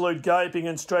an absolute gaping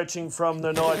and stretching from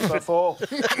the night before.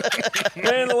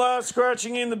 And the last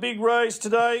scratching in the big race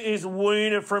today is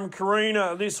Wiener from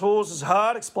Carina. This horse's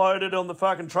heart exploded on the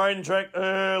fucking training track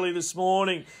early this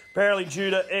morning. Apparently due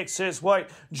to excess weight.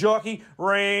 Jockey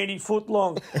Randy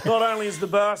Footlong. Not only is the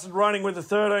bastard running with a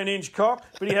 13-inch cock,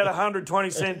 but he had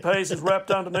 120-cent pieces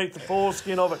wrapped underneath the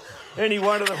foreskin of it. Any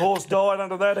wonder the horse died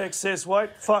under that excess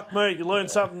weight? Fuck me, you learn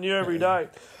something new every day.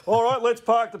 All right, let's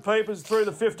park the peepers through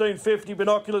the 1550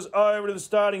 binoculars over to the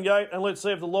starting gate and let's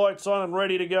see if the light's on and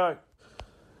ready to go.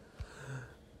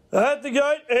 At the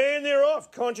gate, and they're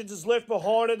off. Conscience is left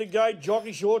behind at the gate.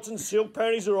 Jockey Shorts and Silk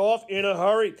Panties are off in a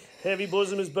hurry. Heavy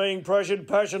Bosom is being pressured.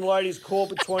 Passion Lady's caught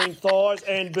between thighs,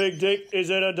 and Big Dick is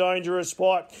in a dangerous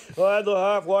spot. At the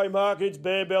halfway mark, it's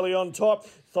Bare Belly on top.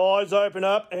 Thighs open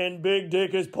up and Big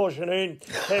Dick is pushing in.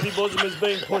 Heavy Bosom is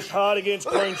being pushed hard against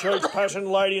Clean Sheets. Passion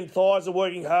Lady and Thighs are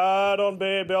working hard on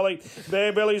Bare Belly.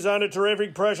 Bare Belly's under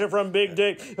terrific pressure from Big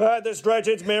Dick. At the stretch,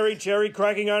 it's Mary Cherry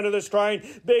cracking under the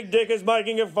strain. Big Dick is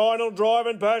making a final drive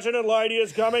and Passionate Lady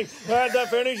is coming. At the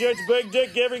finish, it's Big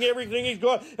Dick giving everything he's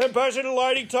got and Passionate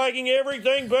Lady taking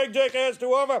everything Big Dick has to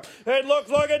offer. It looks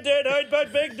like a dead heat,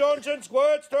 but Big Donson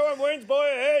squirts through and wins by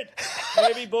a head.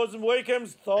 Heavy Bosom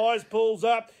weakens, Thighs pulls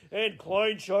up, and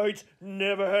Clean Sheets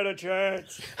never had a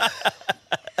chance.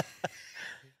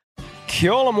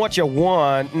 Call them what you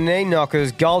want, knee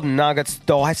knockers, golden nuggets,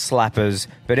 thigh slappers.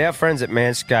 But our friends at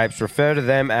Manscaped refer to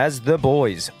them as the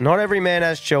boys. Not every man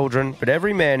has children, but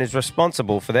every man is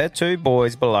responsible for their 2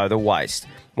 boys below the waist.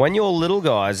 When your little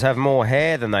guys have more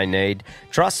hair than they need,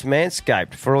 trust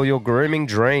Manscaped for all your grooming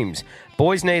dreams.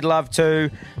 Boys need love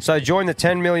too, so join the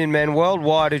 10 million men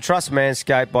worldwide who trust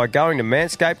Manscaped by going to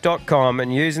manscaped.com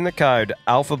and using the code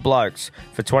ALPHABLOKES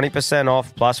for 20%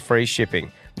 off plus free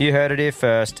shipping. You heard it here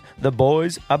first. The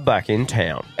boys are back in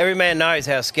town. Every man knows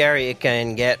how scary it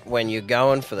can get when you're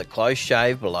going for the close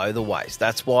shave below the waist.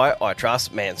 That's why I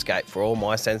trust Manscaped for all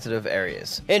my sensitive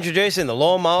areas. Introducing the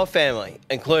Lawnmower family,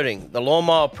 including the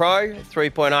Lawnmower Pro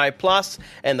 3.0 Plus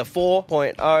and the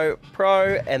 4.0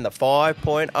 Pro and the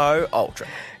 5.0 Ultra.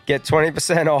 Get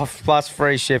 20% off plus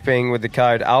free shipping with the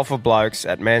code ALPHABLOKES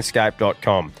at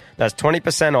manscaped.com. That's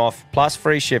 20% off plus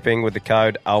free shipping with the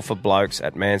code ALPHABLOKES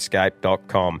at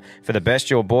manscaped.com. For the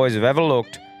best your boys have ever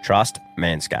looked, trust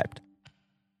Manscaped.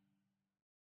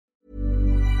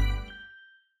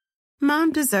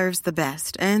 Mom deserves the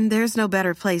best, and there's no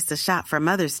better place to shop for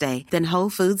Mother's Day than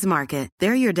Whole Foods Market.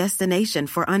 They're your destination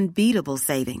for unbeatable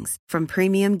savings, from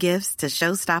premium gifts to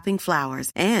show-stopping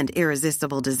flowers and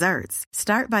irresistible desserts.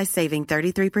 Start by saving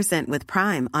 33% with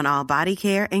Prime on all body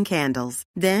care and candles.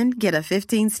 Then get a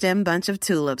 15-stem bunch of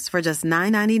tulips for just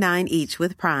 $9.99 each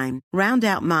with Prime. Round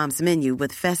out Mom's menu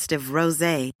with festive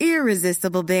rosé,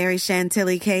 irresistible berry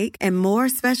chantilly cake, and more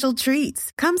special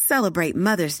treats. Come celebrate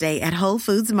Mother's Day at Whole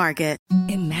Foods Market.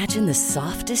 Imagine the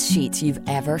softest sheets you've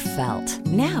ever felt.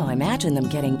 Now imagine them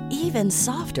getting even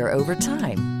softer over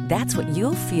time. That's what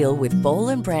you'll feel with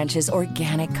Boll & Branch's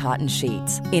organic cotton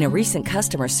sheets. In a recent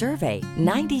customer survey,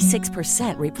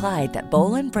 96% replied that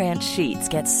Boll & Branch sheets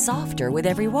get softer with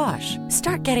every wash.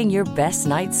 Start getting your best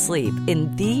night's sleep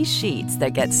in these sheets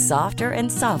that get softer and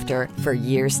softer for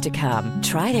years to come.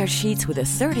 Try their sheets with a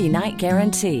 30-night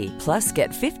guarantee. Plus, get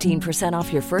 15%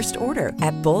 off your first order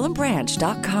at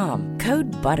bollandbranch.com.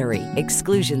 Code BUTTERY.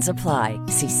 Exclusions apply.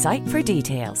 See site for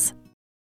details.